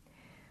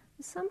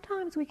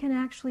 Sometimes we can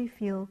actually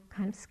feel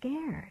kind of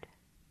scared.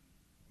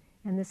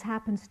 And this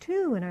happens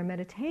too in our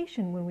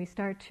meditation when we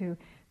start to,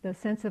 the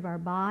sense of our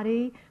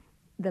body,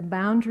 the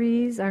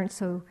boundaries aren't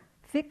so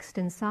fixed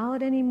and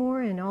solid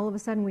anymore, and all of a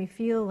sudden we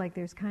feel like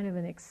there's kind of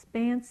an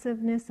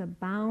expansiveness, a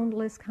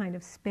boundless kind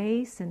of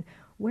space, and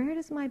where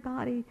does my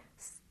body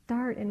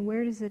start and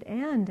where does it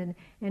end? And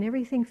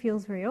everything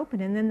feels very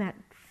open, and then that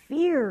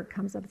fear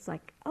comes up. It's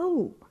like,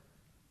 oh,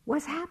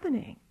 what's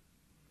happening?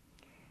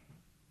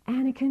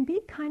 And it can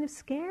be kind of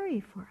scary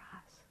for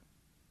us.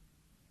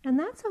 And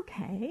that's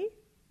okay.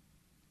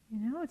 You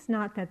know, it's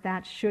not that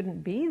that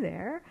shouldn't be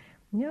there.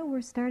 You know,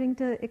 we're starting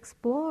to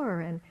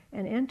explore and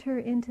enter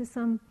into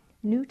some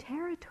new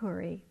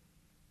territory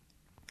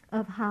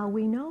of how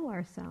we know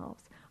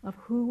ourselves, of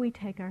who we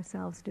take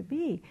ourselves to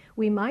be.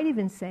 We might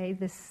even say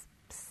this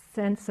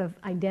sense of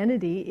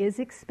identity is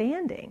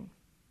expanding.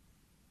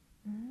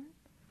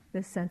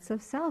 The sense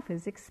of self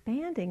is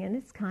expanding, and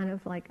it's kind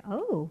of like,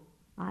 oh,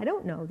 I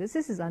don't know, this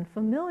is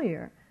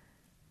unfamiliar.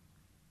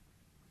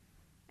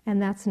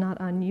 And that's not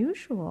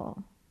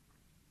unusual.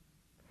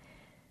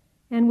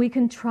 And we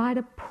can try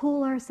to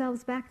pull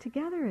ourselves back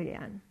together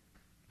again.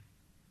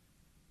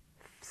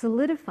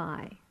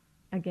 Solidify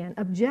again,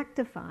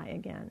 objectify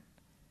again.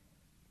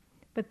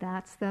 But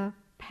that's the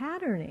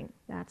patterning,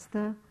 that's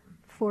the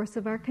force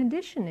of our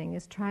conditioning,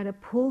 is try to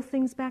pull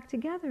things back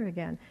together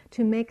again,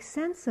 to make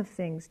sense of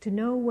things, to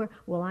know where,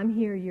 well, I'm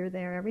here, you're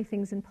there,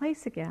 everything's in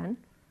place again.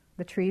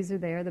 The trees are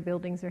there, the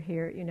buildings are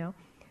here, you know.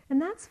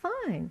 And that's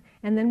fine.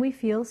 And then we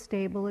feel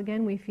stable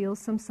again, we feel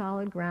some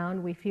solid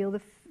ground, we feel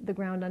the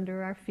ground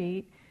under our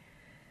feet,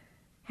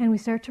 and we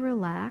start to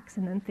relax,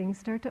 and then things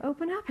start to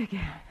open up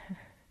again.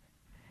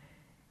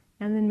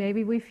 And then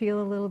maybe we feel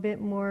a little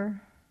bit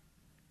more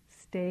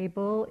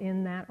stable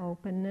in that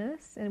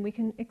openness, and we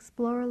can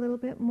explore a little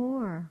bit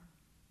more.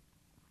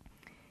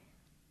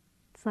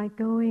 It's like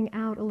going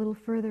out a little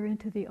further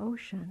into the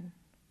ocean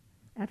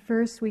At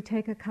first we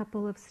take a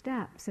couple of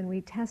steps and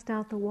we test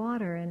out the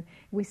water and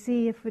we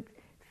see if it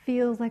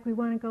feels like we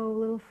want to go a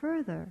little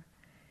further.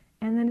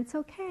 And then it's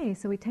okay,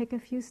 so we take a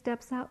few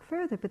steps out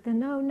further, but then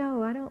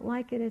no, I don't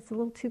like it, it's a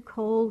little too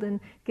cold and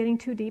getting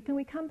too deep, and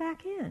we come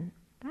back in.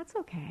 That's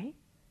okay.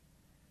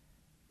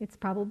 It's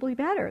probably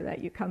better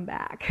that you come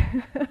back.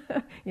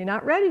 You're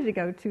not ready to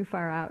go too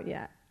far out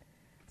yet.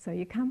 So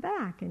you come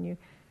back and you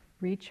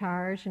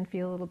recharge and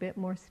feel a little bit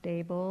more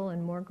stable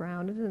and more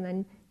grounded, and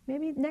then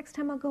maybe next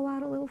time I'll go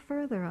out a little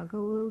further, I'll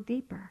go a little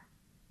deeper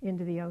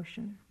into the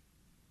ocean.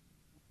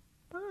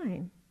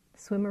 Fine.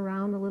 Swim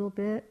around a little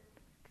bit,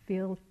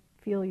 feel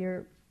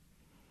your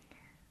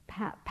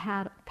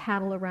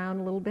paddle around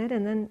a little bit,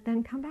 and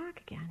then come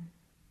back again.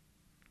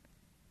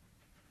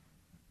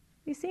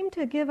 We seem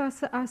to give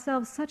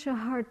ourselves such a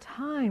hard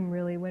time,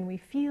 really, when we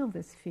feel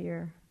this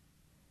fear,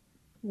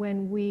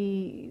 when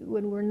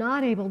we're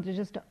not able to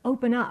just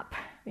open up,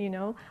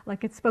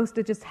 like it's supposed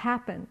to just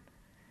happen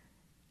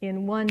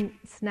in one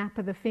snap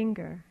of the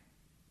finger.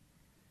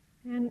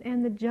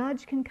 And the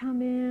judge can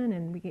come in,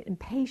 and we get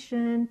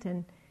impatient,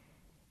 and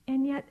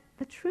yet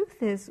the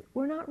truth is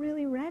we're not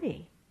really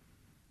ready.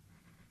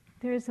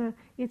 It's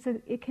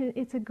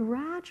a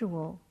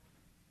gradual.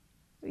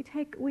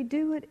 We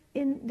do it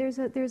in. There's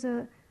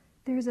a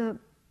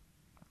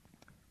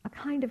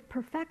kind of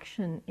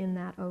perfection in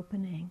that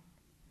opening.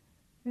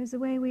 There's a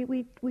way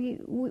we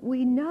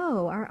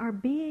know our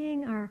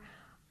being,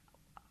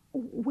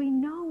 we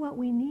know what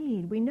we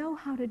need. We know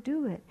how to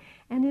do it,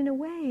 and in a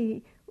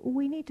way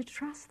we need to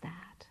trust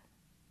that.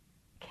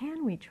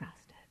 Can we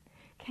trust it?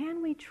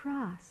 Can we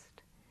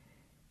trust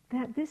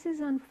that this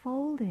is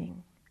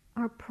unfolding,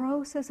 our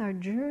process, our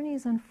journey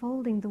is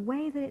unfolding the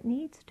way that it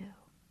needs to?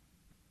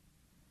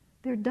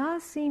 There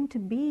does seem to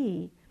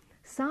be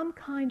some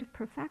kind of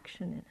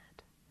perfection in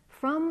it,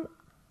 from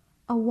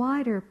a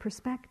wider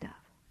perspective,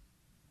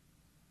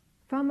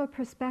 from a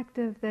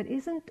perspective that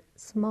isn't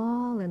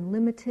small and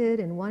limited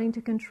and wanting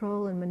to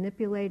control and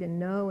manipulate and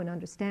know and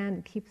understand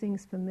and keep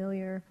things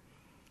familiar.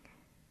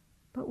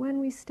 But when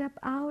we step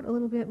out a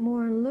little bit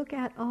more and look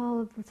at all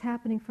of what's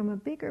happening from a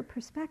bigger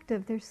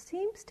perspective, there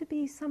seems to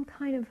be some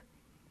kind of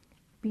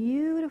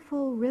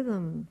beautiful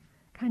rhythm,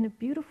 kind of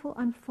beautiful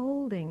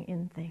unfolding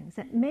in things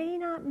that may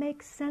not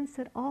make sense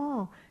at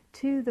all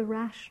to the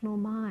rational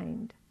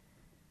mind,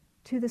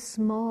 to the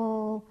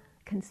small,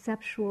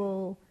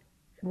 conceptual,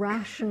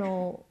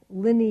 rational,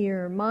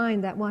 linear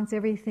mind that wants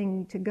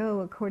everything to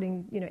go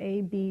according,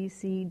 A, B,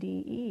 C, D,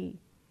 E.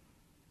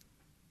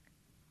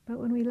 But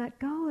when we let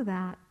go of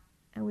that,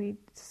 and we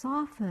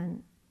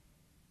soften,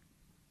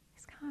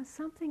 it's kind of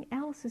something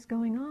else is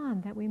going on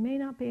that we may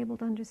not be able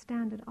to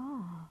understand at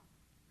all.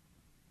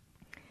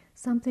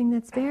 Something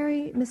that's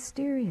very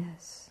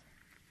mysterious.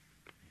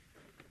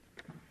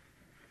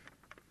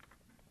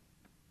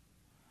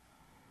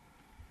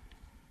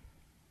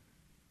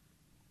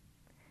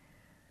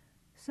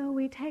 So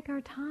we take our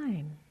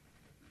time,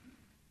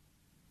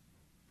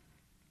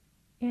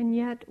 and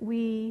yet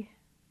we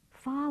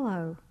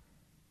follow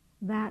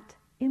that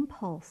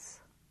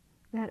impulse,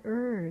 that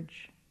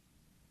urge,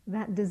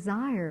 that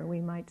desire, we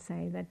might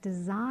say, that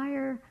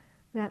desire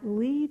that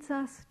leads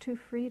us to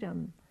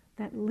freedom,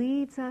 that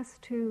leads us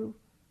to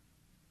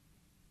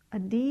a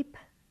deep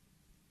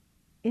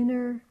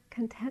inner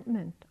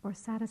contentment or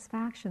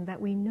satisfaction that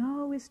we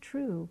know is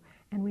true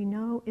and we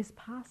know is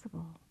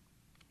possible.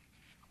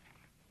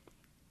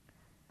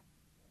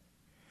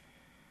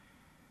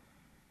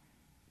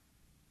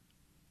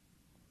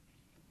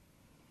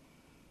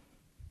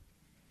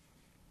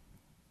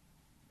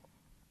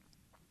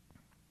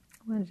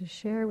 I wanted to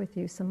share with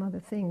you some other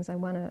things. I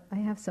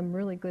have some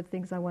really good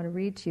things I want to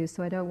read to you,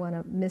 so I don't want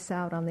to miss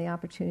out on the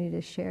opportunity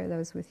to share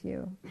those with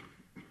you.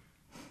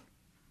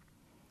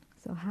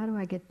 So how do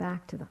I get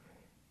back to them?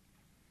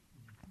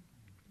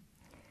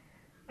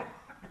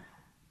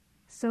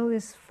 So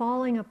this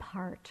falling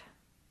apart.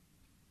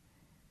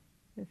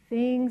 The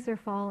things are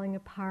falling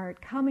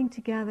apart, coming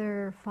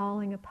together,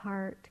 falling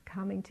apart,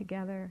 coming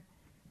together.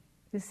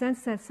 The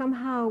sense that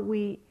somehow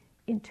we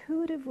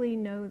intuitively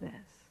know this.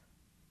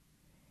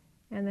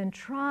 And then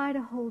try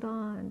to hold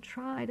on,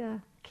 try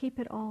to keep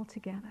it all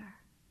together.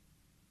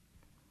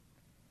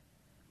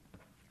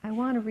 I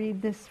want to read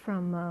this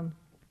from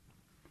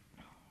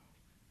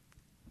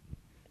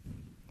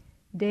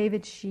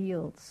David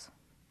Shields.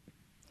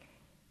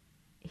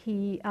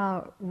 He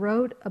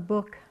wrote a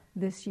book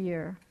this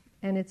year,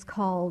 and it's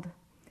called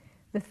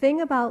 "The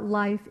Thing About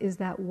Life Is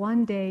That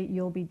One Day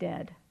You'll Be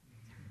Dead."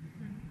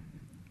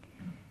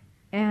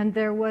 And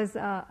there was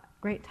a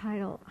great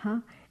title,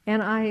 huh?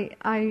 And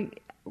I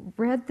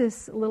read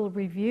this little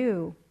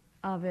review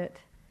of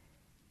it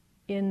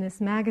in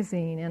this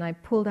magazine, and I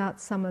pulled out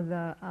some of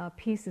the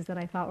pieces that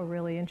I thought were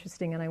really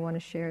interesting, and I want to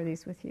share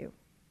these with you.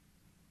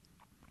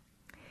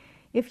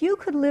 If you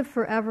could live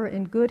forever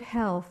in good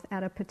health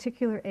at a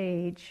particular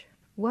age,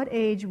 what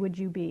age would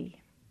you be?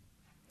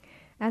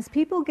 As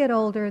people get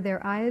older,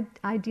 their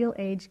ideal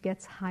age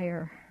gets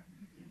higher.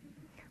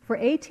 For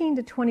 18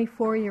 to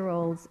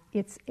 24-year-olds,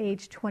 it's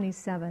age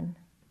 27.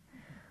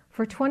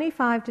 For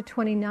 25 to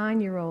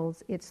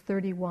 29-year-olds, it's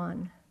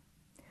 31.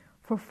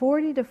 For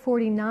 40 to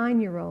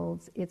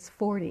 49-year-olds, it's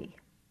 40.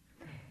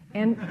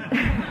 And,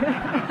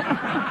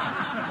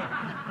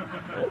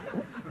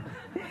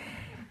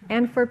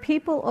 and for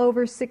people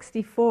over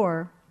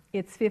 64,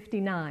 it's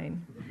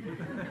 59.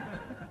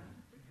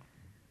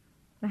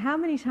 Now, how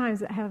many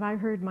times have I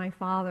heard my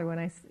father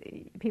when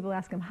people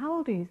ask him, how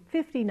old are you?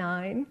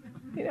 59.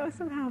 You know,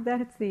 somehow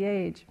that's the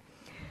age.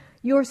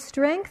 Your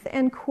strength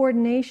and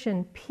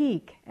coordination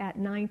peak at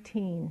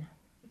 19.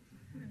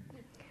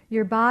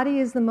 Your body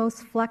is the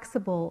most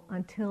flexible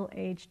until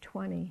age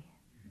 20.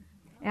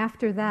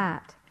 After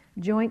that,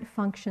 joint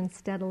function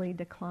steadily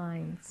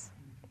declines.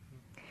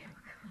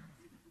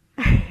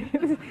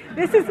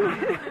 This is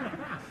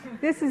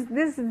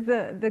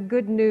the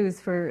good news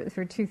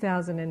for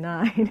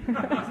 2009.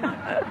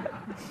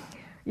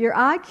 Your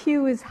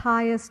IQ is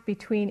highest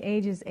between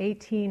ages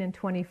 18 and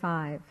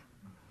 25.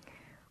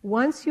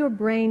 Once your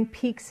brain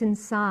peaks in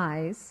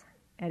size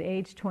at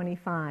age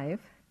 25,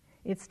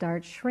 it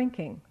starts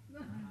shrinking,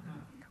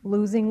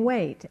 losing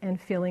weight and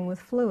filling with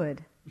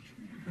fluid.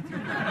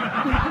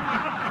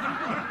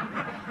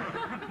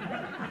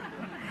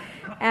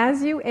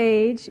 As you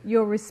age,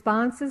 your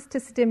responses to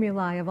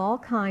stimuli of all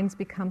kinds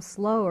become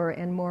slower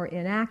and more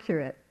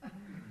inaccurate,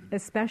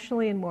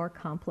 especially in more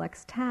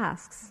complex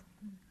tasks.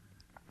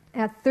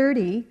 At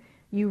 30,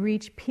 you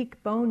reach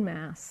peak bone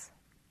mass.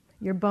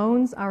 Your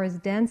bones are as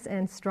dense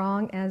and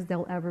strong as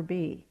they'll ever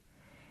be.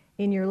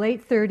 In your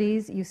late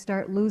 30s, you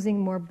start losing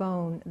more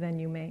bone than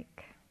you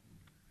make.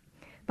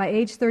 By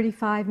age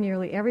 35,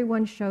 nearly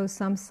everyone shows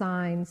some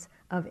signs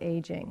of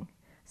aging,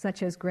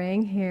 such as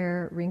graying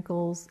hair,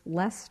 wrinkles,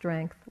 less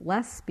strength,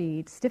 less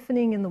speed,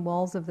 stiffening in the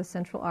walls of the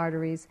central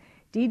arteries,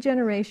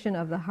 degeneration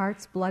of the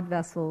heart's blood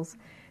vessels,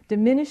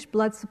 diminished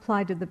blood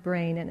supply to the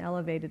brain, and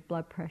elevated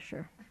blood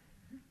pressure.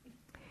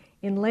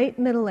 In late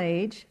middle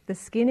age, the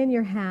skin in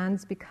your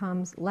hands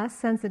becomes less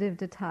sensitive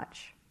to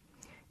touch.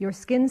 Your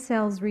skin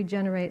cells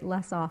regenerate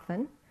less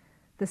often.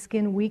 The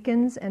skin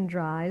weakens and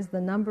dries.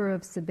 The number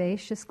of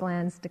sebaceous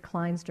glands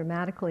declines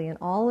dramatically, and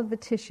all of the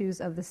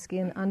tissues of the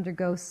skin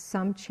undergo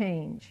some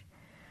change.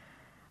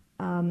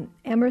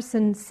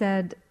 Emerson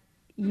said,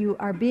 "You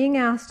are being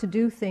asked to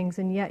do things,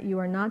 and yet you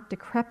are not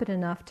decrepit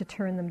enough to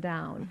turn them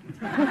down."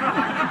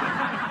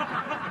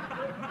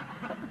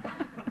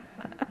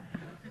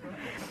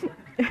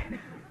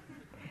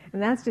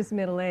 And that's just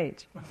middle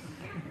age.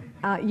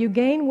 You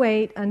gain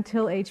weight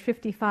until age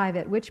 55,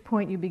 at which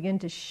point you begin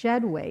to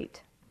shed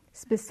weight,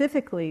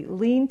 specifically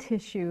lean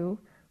tissue,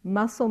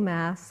 muscle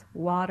mass,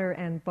 water,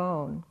 and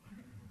bone.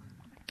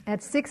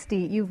 At 60,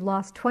 you've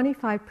lost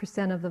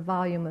 25% of the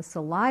volume of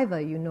saliva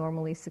you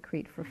normally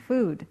secrete for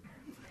food.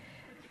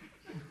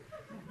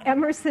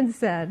 Emerson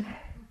said,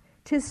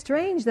 "'Tis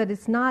strange that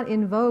it's not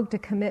in vogue to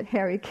commit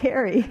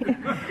hara-kiri,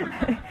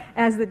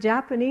 as the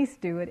Japanese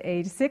do at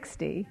age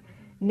 60.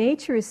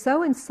 Nature is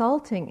so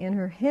insulting in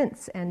her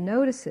hints and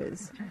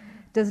notices,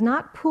 does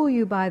not pull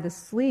you by the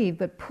sleeve,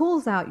 but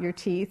pulls out your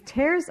teeth,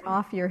 tears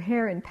off your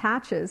hair in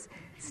patches,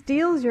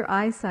 steals your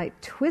eyesight,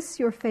 twists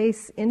your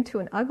face into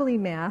an ugly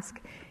mask,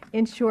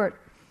 in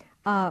short,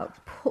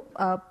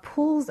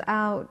 pulls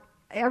out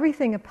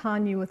everything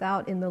upon you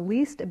without in the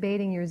least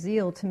abating your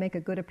zeal to make a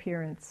good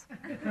appearance."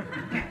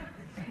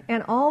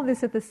 And all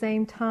this at the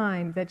same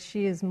time that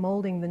she is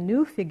molding the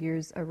new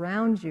figures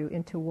around you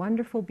into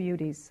wonderful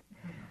beauties,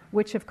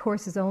 which of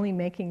course is only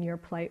making your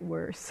plight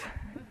worse.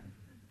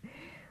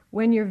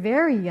 When you're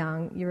very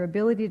young, your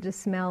ability to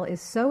smell is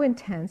so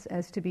intense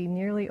as to be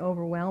nearly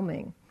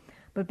overwhelming.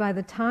 But by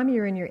the time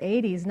you're in your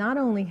 80s, not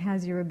only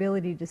has your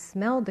ability to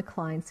smell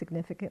declined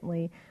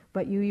significantly,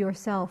 but you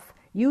yourself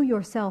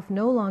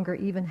no longer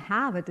even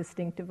have a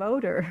distinctive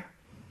odor.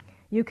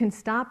 You can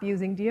stop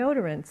using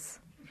deodorants.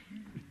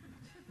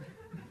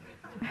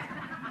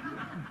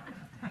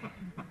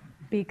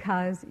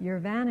 Because you're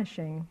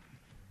vanishing.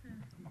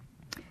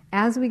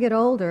 As we get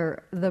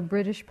older, the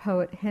British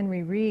poet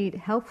Henry Reed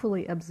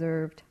helpfully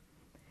observed,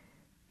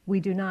 "We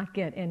do not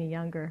get any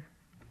younger."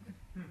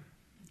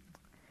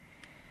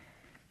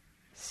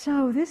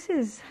 So this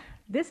is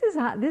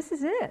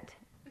it.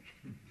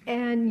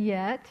 And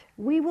yet,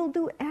 we will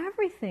do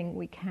everything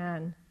we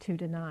can to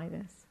deny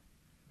this.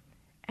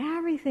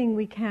 Everything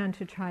we can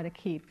to try to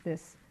keep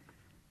this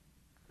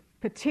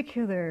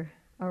particular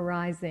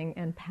arising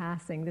and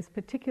passing, this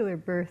particular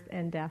birth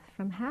and death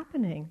from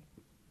happening.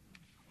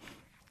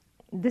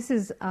 This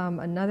is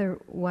another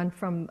one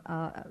from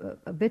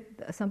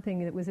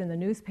something that was in the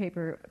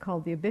newspaper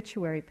called the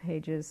obituary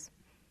pages.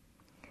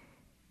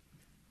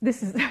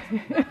 This is,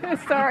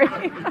 sorry,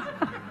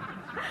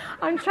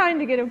 I'm trying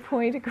to get a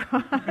point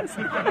across,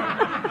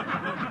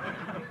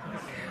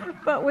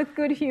 but with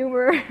good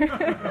humor.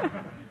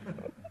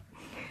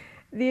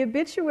 The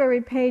obituary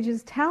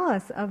pages tell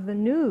us of the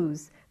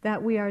news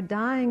that we are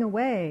dying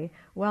away,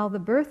 while the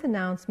birth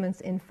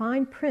announcements in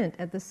fine print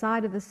at the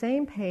side of the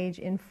same page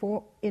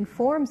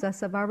informs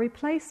us of our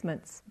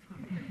replacements.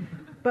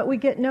 But we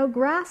get no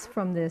grasp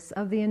from this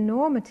of the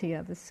enormity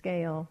of the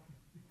scale.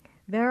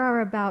 There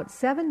are about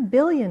 7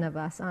 billion of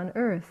us on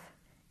Earth,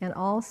 and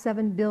all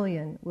 7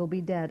 billion will be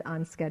dead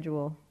on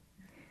schedule.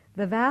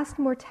 The vast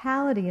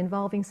mortality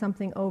involving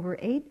something over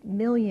 8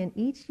 million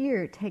each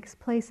year takes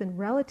place in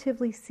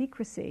relatively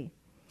secrecy.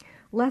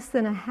 Less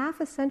than a half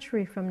a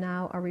century from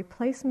now, our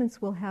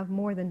replacements will have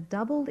more than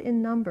doubled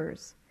in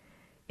numbers.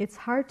 It's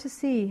hard to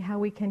see how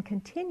we can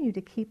continue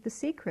to keep the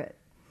secret,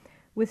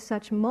 with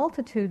such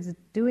multitudes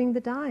doing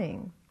the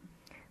dying.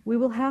 We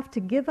will have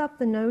to give up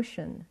the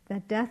notion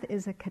that death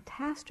is a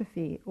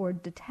catastrophe or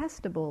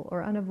detestable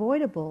or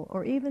unavoidable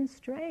or even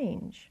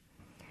strange.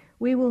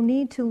 We will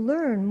need to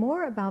learn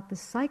more about the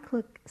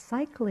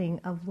cycling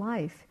of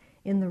life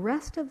in the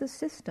rest of the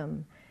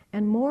system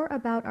and more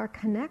about our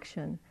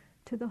connection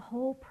to the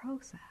whole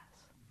process.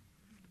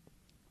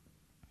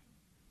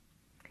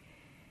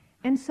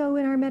 And so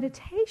in our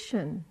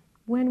meditation,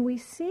 when we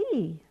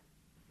see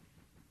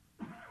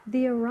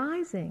the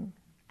arising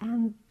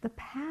and the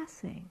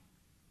passing,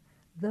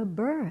 the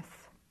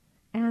birth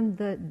and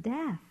the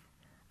death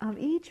of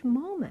each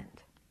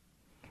moment,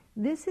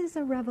 this is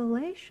a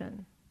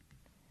revelation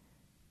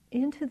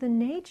into the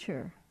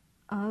nature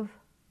of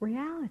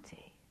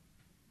reality,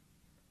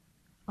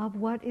 of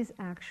what is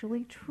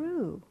actually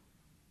true.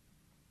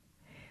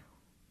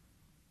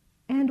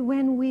 And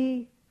when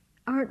we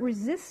aren't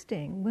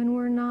resisting, when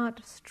we're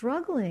not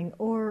struggling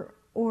or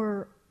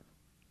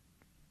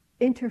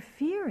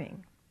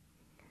interfering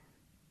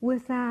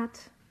with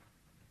that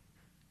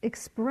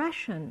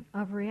expression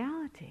of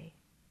reality,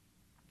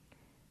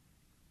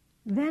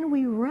 then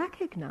we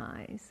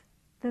recognize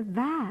that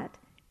that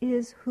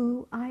is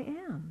who I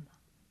am.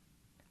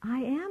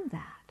 I am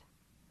that.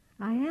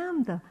 I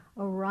am the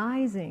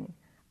arising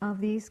of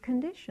these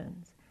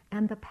conditions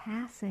and the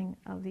passing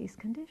of these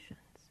conditions,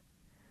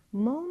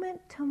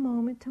 moment to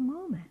moment to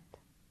moment.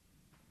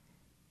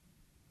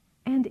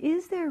 And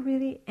is there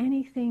really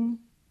anything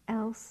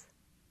else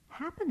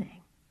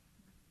happening?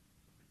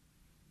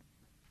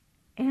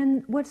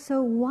 And what's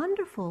so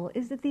wonderful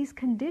is that these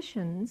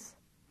conditions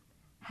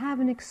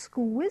have an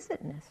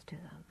exquisiteness to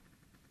them.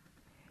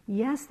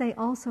 Yes, they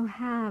also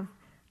have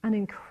an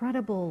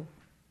incredible,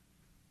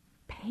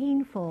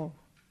 painful,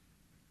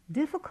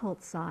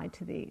 difficult side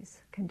to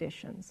these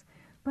conditions,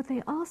 but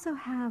they also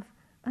have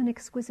an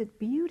exquisite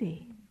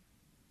beauty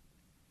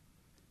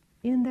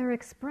in their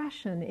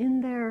expression,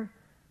 in their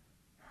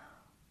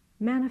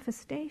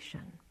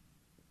manifestation.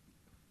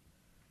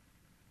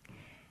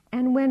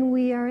 And when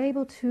we are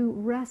able to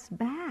rest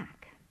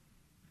back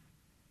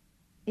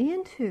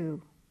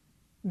into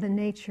the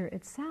nature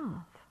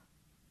itself,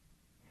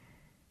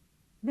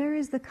 there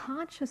is the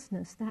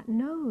consciousness that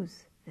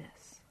knows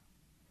this.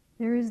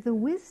 There is the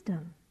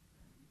wisdom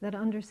that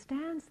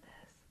understands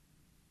this.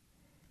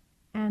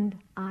 And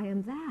I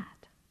am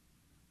that.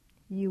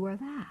 You are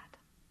that.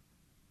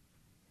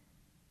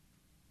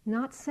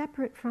 Not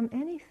separate from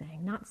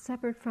anything, not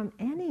separate from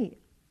any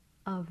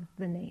of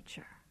the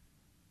nature.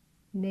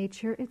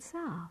 Nature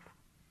itself,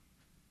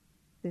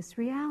 this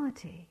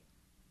reality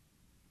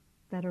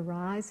that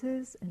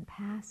arises and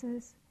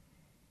passes,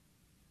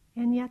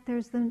 and yet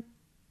there's the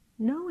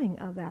knowing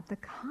of that, the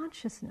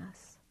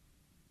consciousness,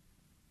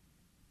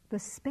 the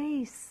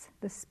space,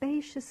 the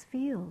spacious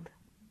field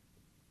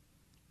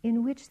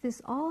in which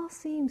this all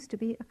seems to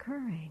be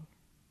occurring,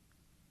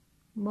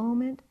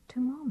 moment to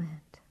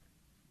moment.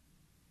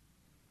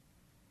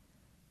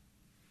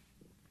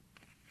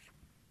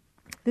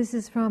 This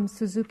is from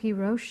Suzuki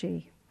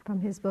Roshi,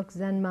 from his book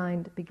Zen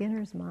Mind,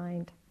 Beginner's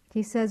Mind.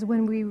 He says,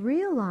 when we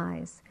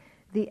realize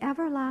the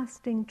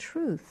everlasting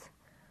truth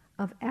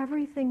of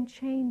everything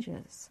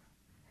changes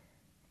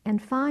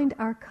and find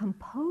our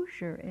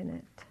composure in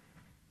it,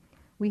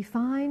 we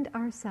find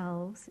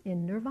ourselves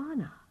in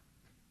nirvana.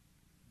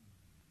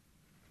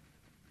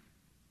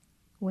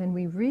 When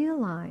we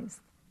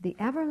realize the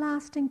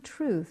everlasting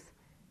truth,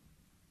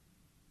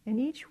 and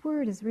each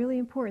word is really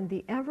important,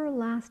 the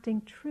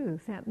everlasting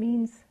truth, that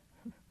means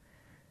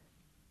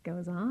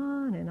goes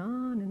on and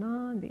on and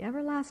on, the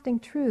everlasting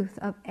truth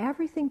of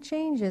everything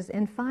changes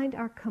and find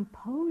our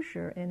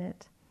composure in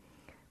it,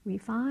 we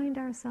find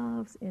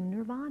ourselves in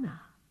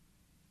nirvana.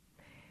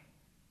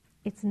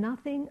 It's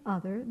nothing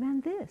other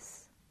than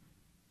this.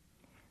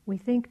 We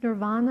think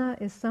nirvana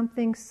is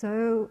something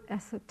so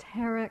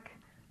esoteric,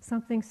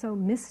 something so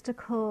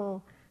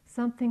mystical,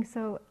 something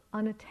so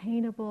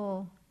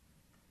unattainable,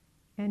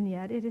 and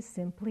yet it is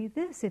simply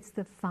this. It's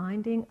the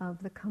finding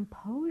of the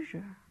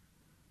composure,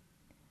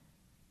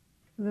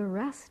 the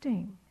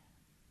resting,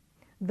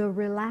 the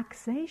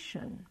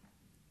relaxation.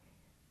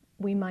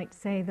 We might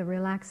say the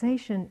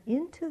relaxation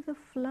into the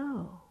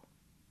flow,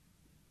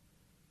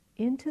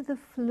 into the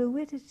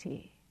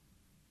fluidity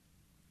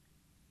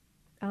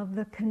of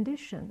the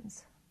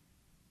conditions.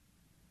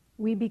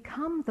 We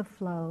become the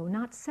flow,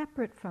 not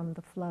separate from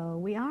the flow.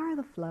 We are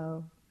the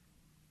flow.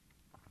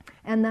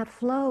 And that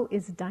flow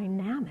is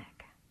dynamic.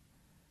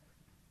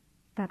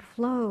 That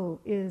flow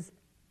is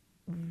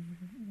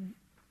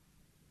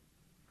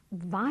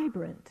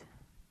vibrant.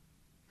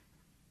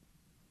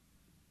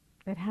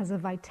 It has a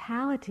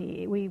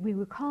vitality. We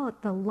would call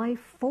it the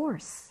life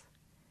force.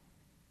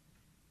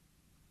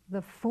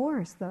 The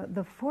force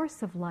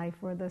of life,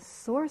 or the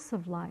source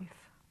of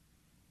life,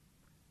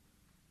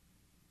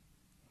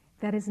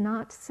 that is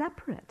not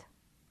separate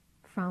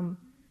from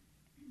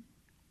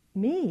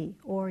me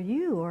or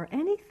you or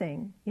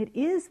anything. It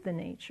is the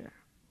nature.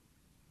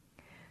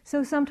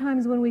 So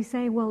sometimes when we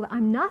say, well,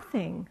 I'm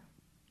nothing,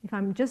 if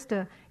I'm just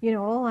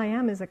all I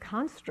am is a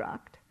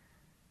construct,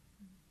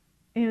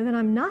 then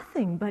I'm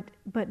nothing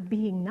but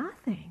being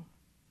nothing.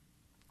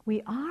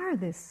 We are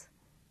this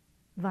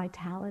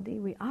vitality,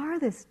 we are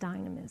this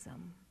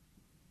dynamism,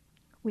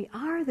 we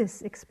are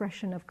this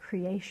expression of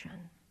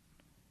creation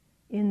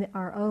in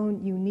our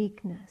own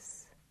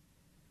uniqueness,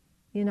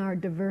 in our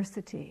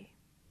diversity,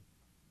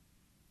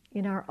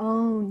 in our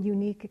own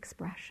unique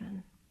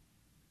expression.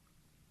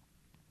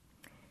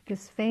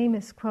 This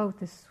famous quote,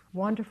 this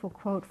wonderful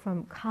quote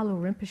from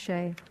Kalu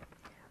Rinpoche,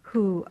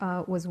 who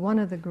was one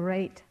of the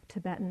great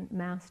Tibetan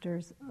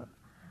masters,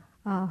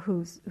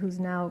 who's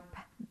now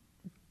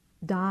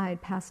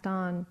died, passed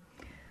on.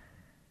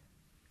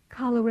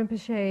 Kalu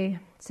Rinpoche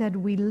said,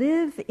 "We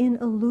live in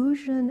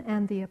illusion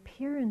and the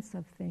appearance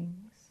of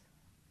things.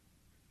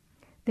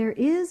 There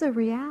is a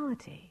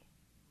reality.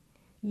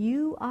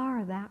 You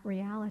are that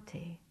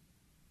reality.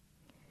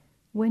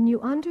 When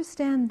you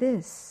understand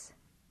this,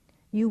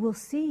 you will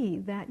see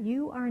that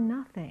you are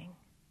nothing.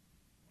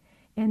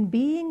 And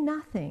being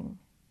nothing,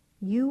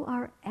 you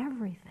are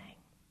everything.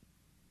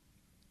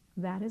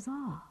 That is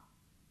all.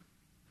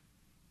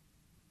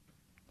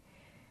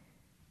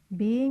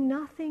 Being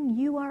nothing,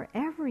 you are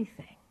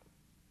everything.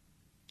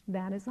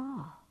 That is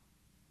all.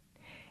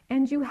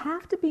 And you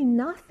have to be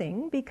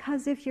nothing,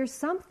 because if you're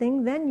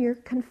something, then you're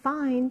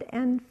confined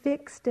and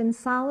fixed and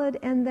solid,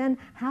 and then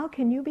how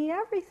can you be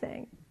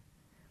everything?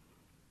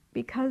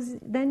 Because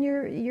then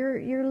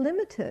you're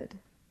limited.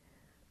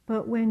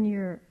 But when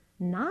you're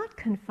not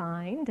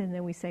confined, and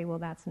then we say, well,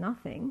 that's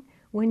nothing.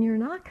 When you're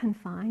not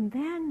confined,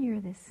 then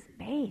you're this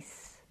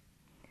space,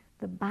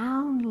 the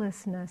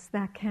boundlessness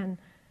that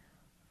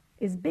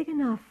is big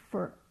enough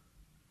for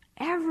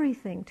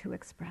everything to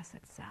express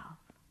itself.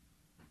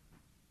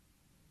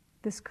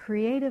 This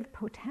creative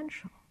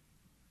potential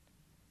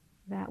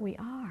that we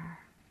are.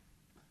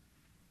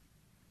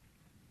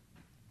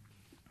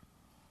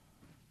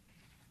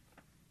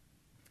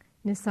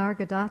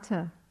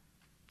 Nisargadatta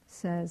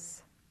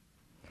says,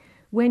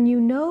 when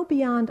you know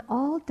beyond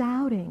all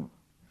doubting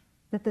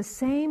that the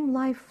same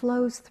life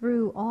flows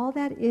through all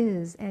that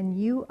is, and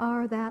you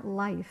are that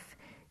life,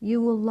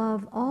 you will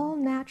love all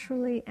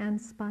naturally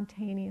and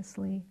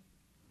spontaneously.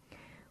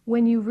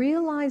 When you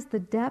realize the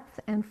depth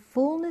and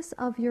fullness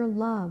of your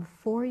love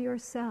for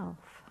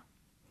yourself,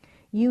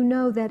 you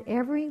know that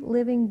every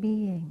living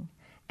being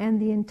and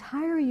the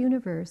entire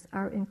universe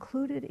are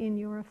included in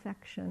your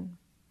affection.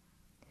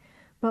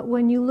 But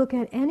when you look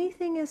at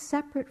anything as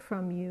separate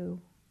from you,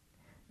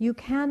 you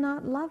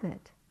cannot love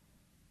it,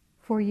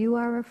 for you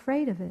are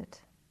afraid of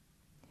it.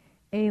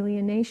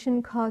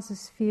 Alienation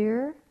causes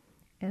fear,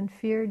 and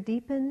fear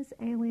deepens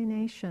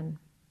alienation.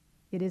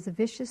 It is a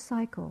vicious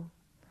cycle.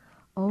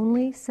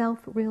 Only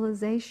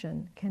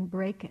self-realization can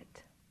break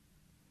it.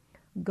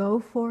 Go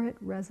for it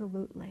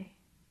resolutely.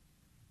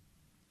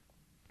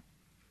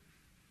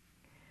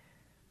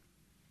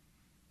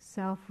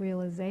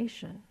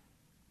 Self-realization.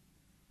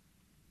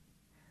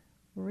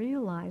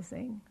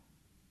 Realizing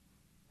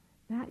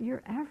that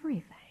you're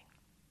everything.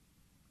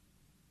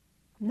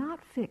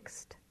 Not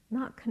fixed,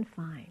 not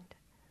confined,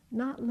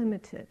 not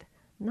limited,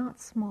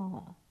 not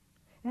small.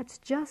 That's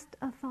just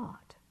a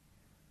thought,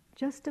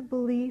 just a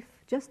belief,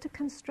 just a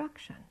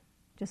construction,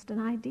 just an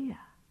idea.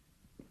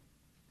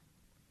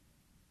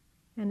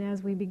 And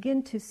as we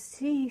begin to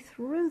see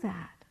through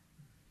that,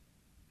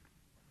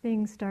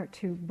 things start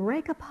to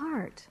break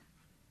apart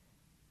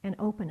and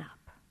open up.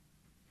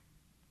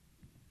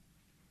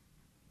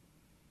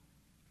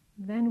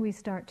 Then we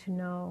start to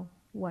know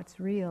what's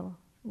real,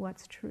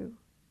 what's true.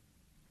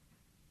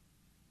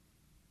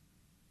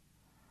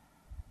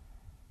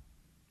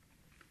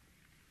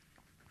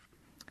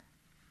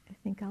 I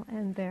think I'll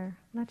end there.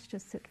 Let's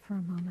just sit for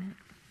a moment.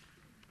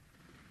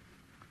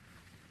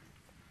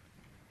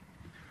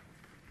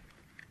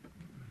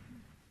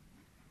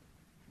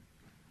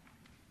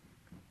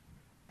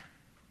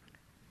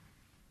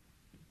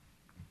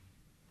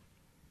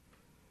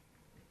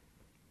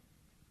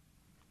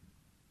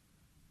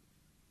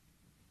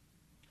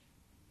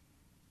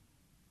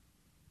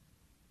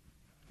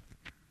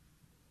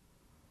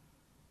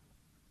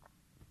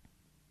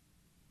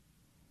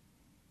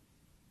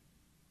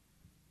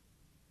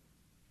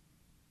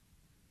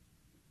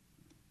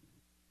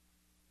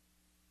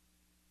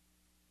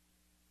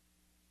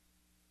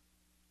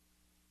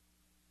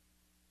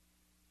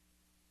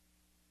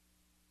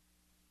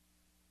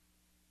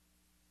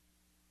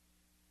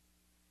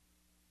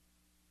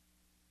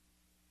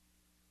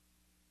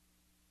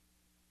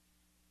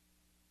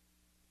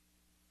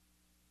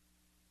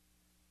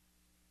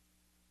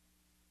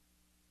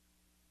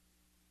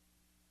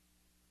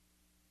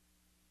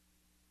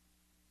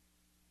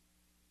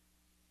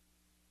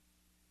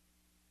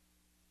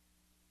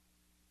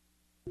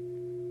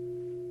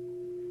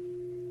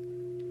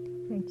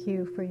 Thank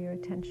you for your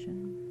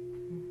attention.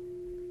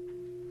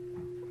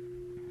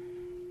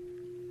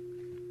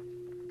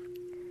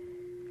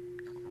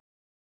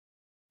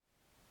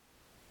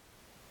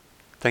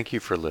 Thank you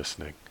for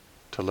listening.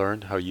 To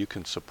learn how you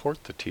can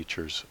support the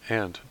teachers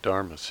and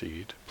Dharma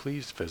Seed,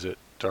 please visit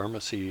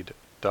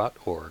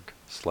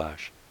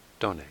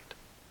dharmaseed.org/donate.